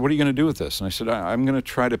 And he said, what are you going to do with this? And I said, I'm going to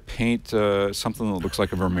try to paint something that looks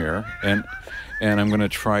like a Vermeer, and I'm going to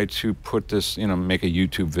try to put this, you know, make a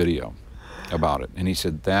YouTube video about it. And he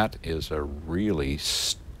said, that is a really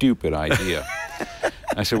stupid idea.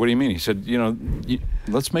 I said, what do you mean? He said, you know,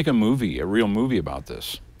 let's make a movie, a real movie about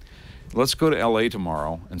this. Let's go to LA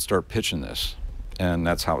tomorrow and start pitching this. And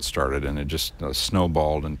that's how it started, and it just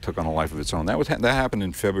snowballed and took on a life of its own. That happened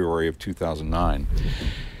in February of 2009.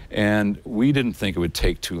 And we didn't think it would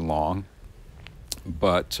take too long,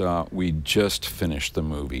 but we just finished the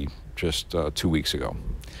movie just 2 weeks ago.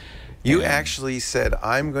 You actually said,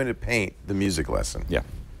 I'm going to paint the music lesson. Yeah.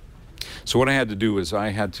 So what I had to do is I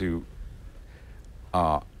had to,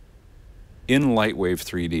 in Lightwave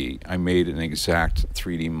 3D, I made an exact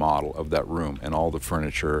 3D model of that room and all the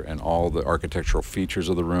furniture and all the architectural features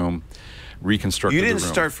of the room, reconstructed the room. You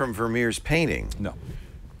didn't start from Vermeer's painting. No.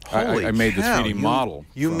 Holy I made the cow. 3D model.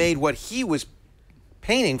 You made what he was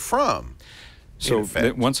painting from. So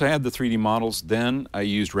once I had the 3D models, then I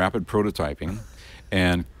used rapid prototyping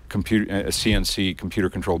and CNC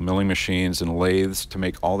computer-controlled milling machines and lathes to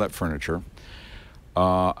make all that furniture.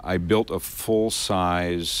 I built a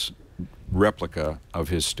full-size replica of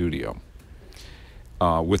his studio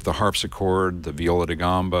with the harpsichord, the viola da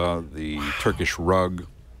gamba, the Turkish rug,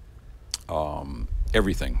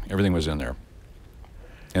 everything. Everything was in there.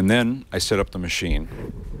 And then I set up the machine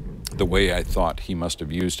the way I thought he must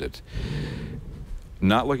have used it.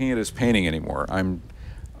 Not looking at his painting anymore.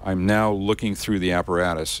 I'm now looking through the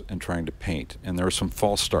apparatus and trying to paint, and there were some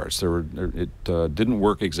false starts. It didn't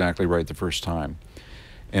work exactly right the first time,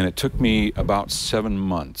 and it took me about 7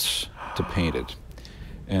 months to paint it.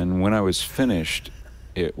 And when I was finished,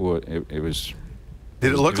 it was.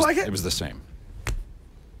 Did it look like it? It was the same.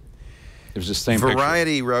 It was the same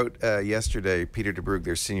Variety picture. wrote yesterday, Peter DeBrugge,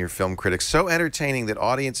 their senior film critic, so entertaining that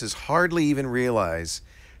audiences hardly even realize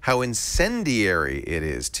how incendiary it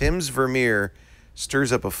is. Tim's Vermeer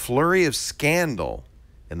stirs up a flurry of scandal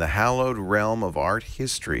in the hallowed realm of art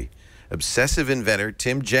history. Obsessive inventor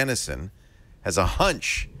Tim Jenison has a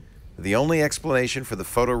hunch that the only explanation for the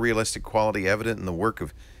photorealistic quality evident in the work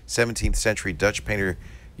of 17th century Dutch painter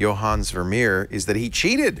Johannes Vermeer is that he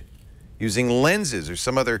cheated using lenses or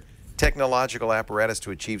some other technological apparatus to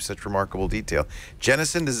achieve such remarkable detail.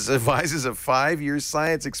 Jenison devises a 5-year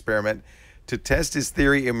science experiment to test his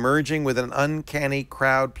theory, emerging with an uncanny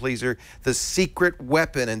crowd pleaser, the secret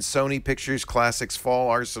weapon in Sony Pictures Classics' fall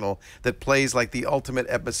arsenal that plays like the ultimate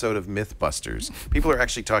episode of Mythbusters. People are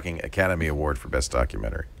actually talking Academy Award for Best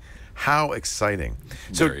Documentary. How exciting.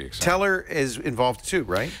 So Very exciting. Teller is involved too,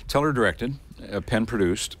 right? Teller directed, Penn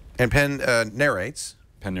produced. And Penn narrates.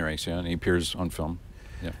 Penn narrates, yeah, and he appears on film.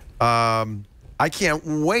 Yeah. I can't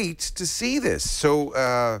wait to see this.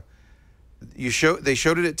 So they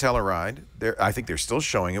showed it at Telluride. I think they're still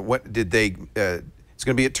showing it. What did they? It's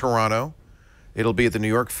going to be at Toronto. It'll be at the New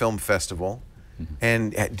York Film Festival. Mm-hmm.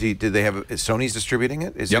 And did they have? Sony's distributing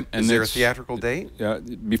it? Is there a theatrical date?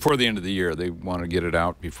 Before the end of the year. They want to get it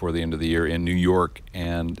out before the end of the year in New York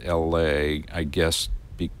and L.A. I guess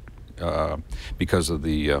because of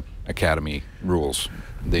the Academy rules.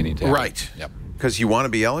 They need to have right. It. Yep. Because you want to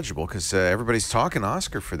be eligible, because everybody's talking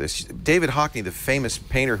Oscar for this. David Hockney, the famous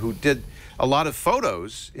painter who did a lot of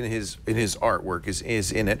photos in his artwork,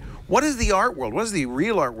 is in it. What is the art world? What does the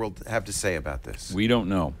real art world have to say about this? We don't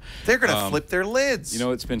know. They're going to flip their lids. You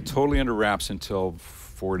know, it's been totally under wraps until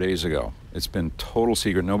 4 days ago. It's been total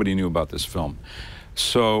secret. Nobody knew about this film.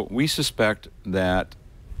 So we suspect that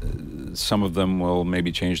some of them will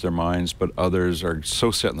maybe change their minds, but others are so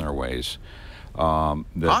set in their ways.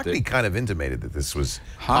 Hockney kind of intimated that this was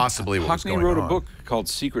possibly what was going on. Hockney wrote a book called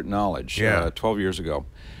Secret Knowledge 12 years ago,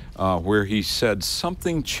 where he said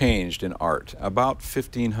something changed in art. About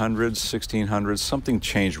 1500s, 1600s, something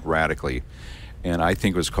changed radically. and I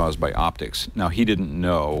think it was caused by optics. Now, he didn't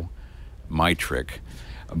know my trick,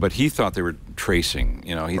 but he thought they were tracing.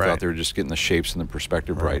 You know, he thought they were just getting the shapes and the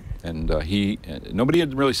perspective right. And nobody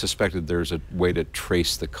had really suspected there's a way to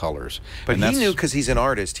trace the colors. But he knew, because he's an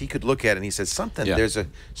artist, he could look at it and he said, there's a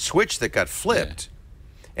switch that got flipped. Yeah.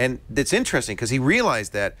 And it's interesting because he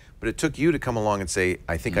realized that, but it took you to come along and say,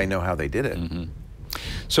 I think I know how they did it.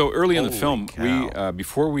 So early in the film,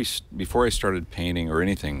 before I started painting or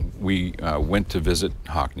anything, we went to visit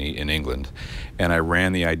Hockney in England, and I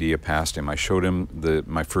ran the idea past him. I showed him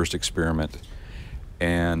my first experiment,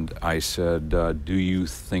 and I said, do you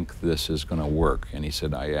think this is going to work? And he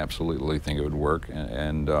said, I absolutely think it would work.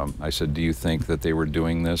 And I said, do you think that they were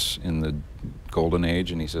doing this in the Golden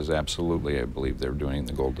Age? And he says, absolutely, I believe they were doing it in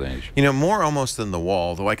the Golden Age. You know, more almost than the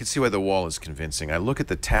wall, though I can see why the wall is convincing. I look at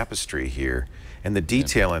the tapestry here and the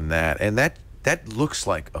detail in that, and that looks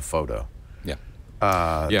like a photo. Yeah.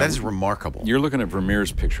 That is remarkable. You're looking at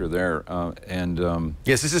Vermeer's picture there,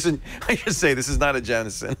 yes, this isn't. I should say this is not a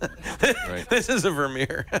Jenison. Right. This is a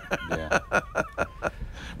Vermeer. Yeah.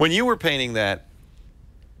 When you were painting that,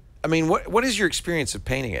 I mean, what is your experience of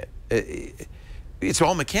painting it? It's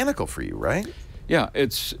all mechanical for you, right? Yeah,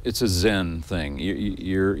 it's a Zen thing.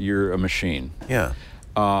 You're a machine. Yeah.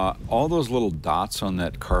 All those little dots on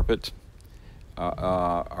that carpet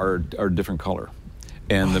are different color,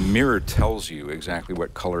 and the mirror tells you exactly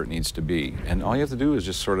what color it needs to be, and all you have to do is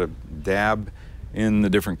just sort of dab in the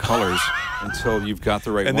different colors until you've got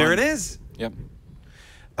the right one. And there it is. Yep.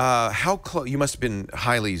 How close? You must have been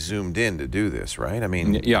highly zoomed in to do this, right? I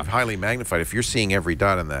mean, yeah, highly magnified. If you're seeing every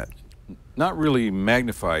dot in that. Not really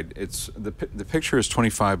magnified. It's the picture is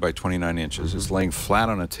 25 by 29 inches. It's laying flat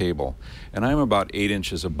on a table, and I'm about 8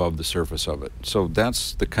 inches above the surface of it. So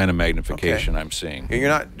that's the kind of magnification I'm seeing. You're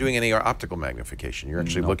not doing any optical magnification. You're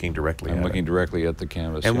actually looking directly. I'm looking directly at the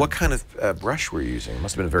canvas. And what kind of brush were you using? It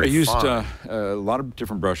must have been a very. I used a lot of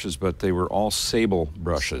different brushes, but they were all sable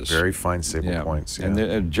brushes. Very fine sable points. Yeah. And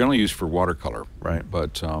they're generally used for watercolor. Right.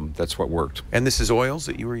 But that's what worked. And this is oils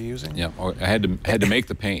that you were using? Yeah. I had to make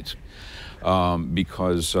the paint.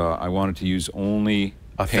 Because I wanted to use only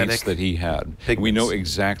paints that he had. Pigments. We know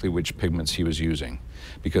exactly which pigments he was using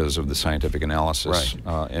because of the scientific analysis.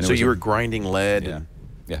 Right. And so you were grinding lead? Yeah.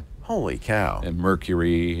 Yeah. Holy cow. And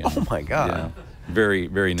mercury. And, oh my God. Yeah, very,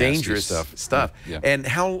 very nasty dangerous stuff. Yeah. And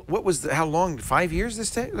how long, 5 years this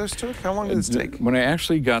took? How long did this take? When I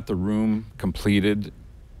actually got the room completed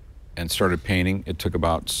and started painting, it took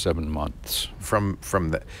about 7 months. From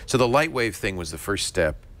the, so the light wave thing was the first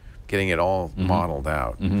step, getting it all modeled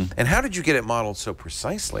out. And how did you get it modeled so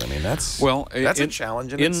precisely? I mean, that's a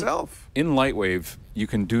challenge in itself. In Lightwave, you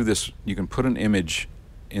can do this. You can put an image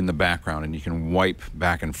in the background, and you can wipe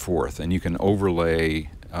back and forth, and you can overlay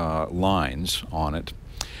lines on it,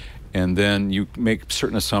 and then you make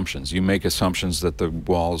certain assumptions. You make assumptions that the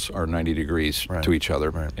walls are 90 degrees to each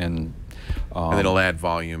other, and then it'll add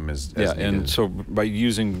volume as needed. And so by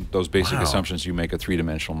using those basic assumptions, you make a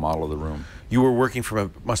three-dimensional model of the room. You were working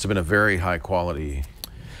from must have been a very high quality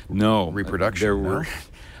reproduction. There were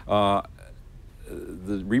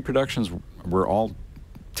the reproductions were all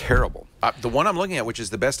terrible. The one I'm looking at, which is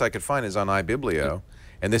the best I could find, is on iBiblio,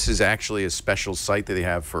 and this is actually a special site that they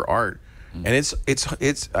have for art. And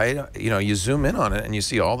you zoom in on it and you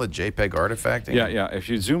see all the JPEG artifacting. Yeah. If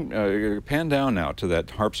you zoom, pan down now to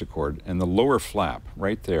that harpsichord, and the lower flap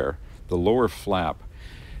right there, the lower flap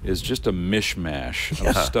is just a mishmash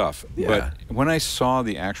of stuff. Yeah. But when I saw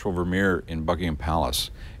the actual Vermeer in Buckingham Palace,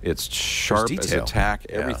 it's sharp as a tack.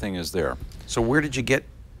 Everything is there. So where did you get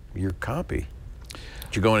your copy?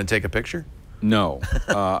 Did you go in and take a picture? No,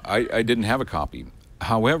 I didn't have a copy.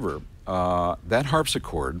 However, that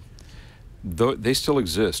harpsichord, they still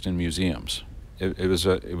exist in museums. It was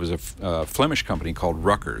a Flemish company called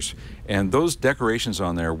Ruckers, and those decorations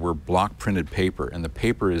on there were block printed paper, and the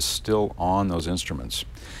paper is still on those instruments.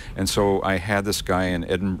 And so I had this guy in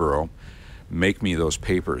Edinburgh make me those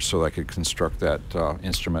papers so I could construct that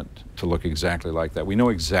instrument to look exactly like that. We know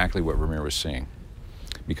exactly what Vermeer was seeing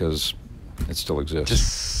because it still exists.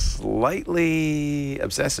 Just slightly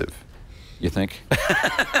obsessive. You think?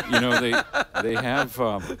 You know, they have.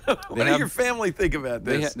 What do your family think about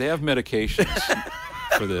this? They have medications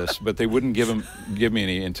for this, but they wouldn't give me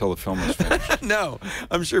any until the film was finished. No,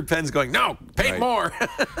 I'm sure Penn's going, no, paint more.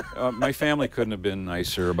 My family couldn't have been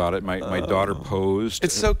nicer about it. My daughter posed.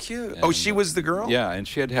 It's so cute. Oh, she was the girl? Yeah, and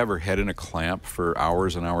she had to have her head in a clamp for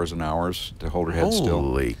hours and hours and hours to hold her head still.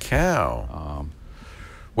 Holy cow.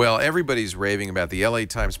 Well, everybody's raving about the LA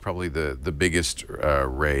Times, probably the biggest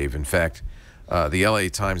rave. In fact, the LA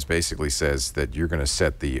Times basically says that you're going to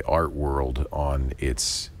set the art world on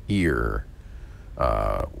its ear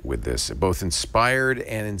with this. Both inspired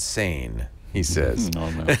and insane, he says. Oh,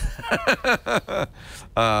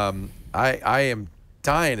 no. I am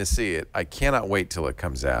dying to see it. I cannot wait till it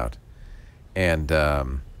comes out. And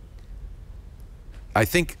I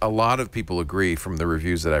think a lot of people agree from the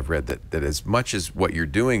reviews that I've read that as much as what you're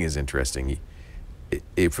doing is interesting,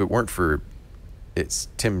 if it weren't for it's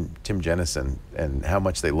Tim Jenison and how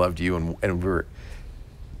much they loved you and were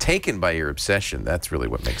taken by your obsession, that's really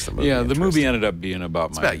what makes the movie the movie ended up being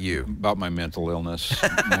about you. About my mental illness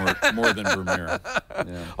more than Vermeer.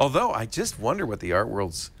 Yeah. Although I just wonder what the art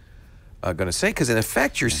world's going to say, because in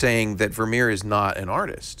effect you're saying that Vermeer is not an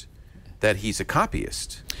artist, that he's a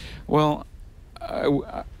copyist. Well,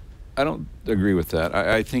 I don't agree with that.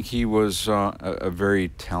 I think he was a very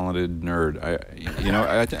talented nerd.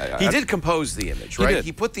 He did compose the image, right?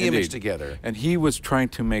 He put the image together. And he was trying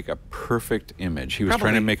to make a perfect image. He was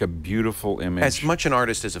trying to make a beautiful image. As much an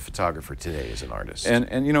artist as a photographer today is an artist.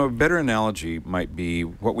 And you know, a better analogy might be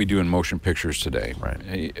what we do in motion pictures today.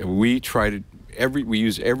 Right. We try to we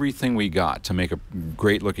use everything we got to make a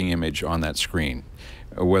great looking image on that screen.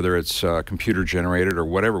 Whether it's computer generated or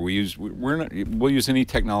whatever, we'll use any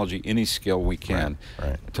technology, any skill we can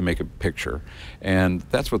to make a picture, and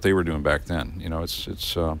that's what they were doing back then. You know, it's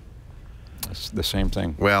the same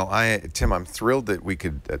thing. Well, Tim, I'm thrilled that we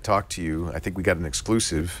could talk to you. I think we got an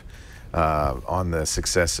exclusive on the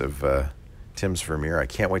success of Tim's Vermeer. I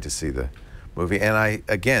can't wait to see the movie, and I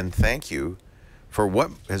again thank you for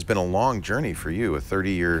what has been a long journey for you, a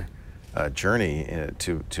 30-year journey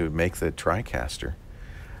to make the TriCaster.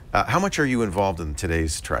 How much are you involved in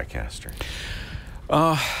today's TriCaster?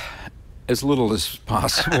 As little as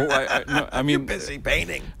possible. I mean, you're busy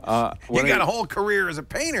painting. You got a whole career as a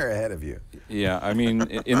painter ahead of you. Yeah, I mean,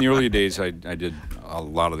 in the early days, I did a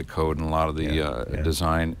lot of the code and a lot of the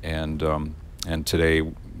design, and today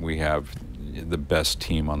we have the best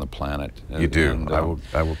team on the planet. You do. And,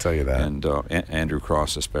 I will tell you that. And Andrew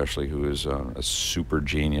Cross, especially, who is a super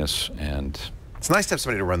genius, and it's nice to have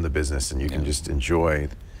somebody to run the business, and you can just enjoy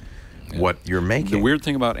what you're making. The weird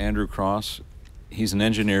thing about Andrew Cross, he's an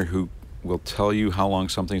engineer who will tell you how long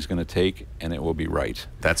something's going to take, and it will be right.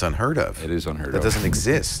 That's unheard of. It is unheard of. That doesn't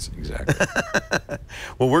exist. Exactly.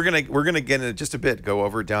 Well, we're gonna get into just a bit. Go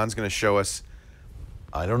over. Don's going to show us,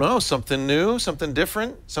 I don't know, something new, something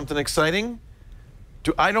different, something exciting.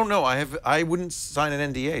 I don't know. I wouldn't sign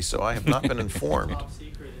an NDA, so I have not been informed. Top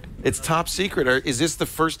secret. It's top secret. Is this the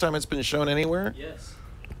first time it's been shown anywhere? Yes.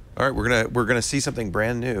 All right, we're gonna see something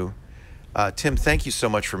brand new. Tim, thank you so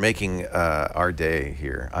much for making our day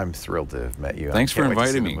here. I'm thrilled to have met you. Thanks for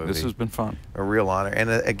inviting me. This has been fun. A real honor. And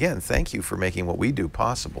again, thank you for making what we do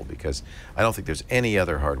possible, because I don't think there's any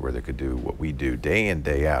other hardware that could do what we do day in,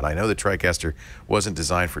 day out. I know the TriCaster wasn't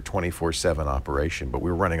designed for 24/7 operation, but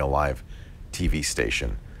we're running a live TV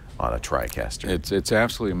station on a TriCaster. It's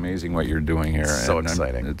absolutely amazing what you're doing here. So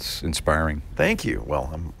exciting. It's inspiring. Thank you. Well,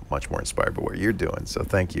 I'm much more inspired by what you're doing, so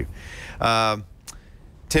thank you.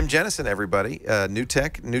 Tim Jenison, everybody,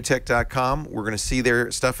 NewTek, NewTek.com. We're going to see their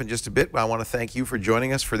stuff in just a bit. I want to thank you for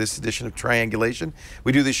joining us for this edition of Triangulation.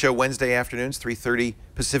 We do this show Wednesday afternoons, 3:30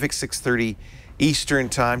 Pacific, 6:30 Eastern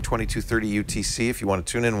Time, 22:30 UTC. If you want to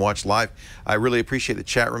tune in and watch live, I really appreciate the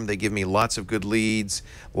chat room. They give me lots of good leads,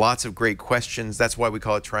 lots of great questions. That's why we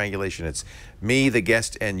call it Triangulation. It's me, the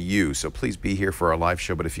guest, and you. So please be here for our live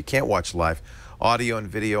show. But if you can't watch live, audio and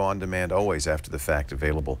video on demand, always after the fact,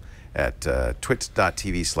 available at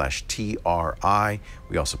twit.tv/TRI.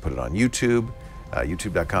 We also put it on YouTube,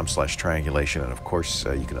 youtube.com/triangulation. And of course,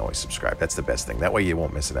 you can always subscribe. That's the best thing. That way you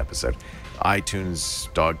won't miss an episode. iTunes,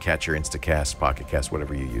 Dogcatcher, Instacast, Pocket Cast,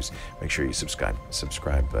 whatever you use. Make sure you subscribe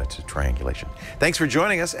to Triangulation. Thanks for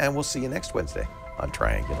joining us, and we'll see you next Wednesday on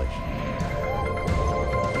Triangulation.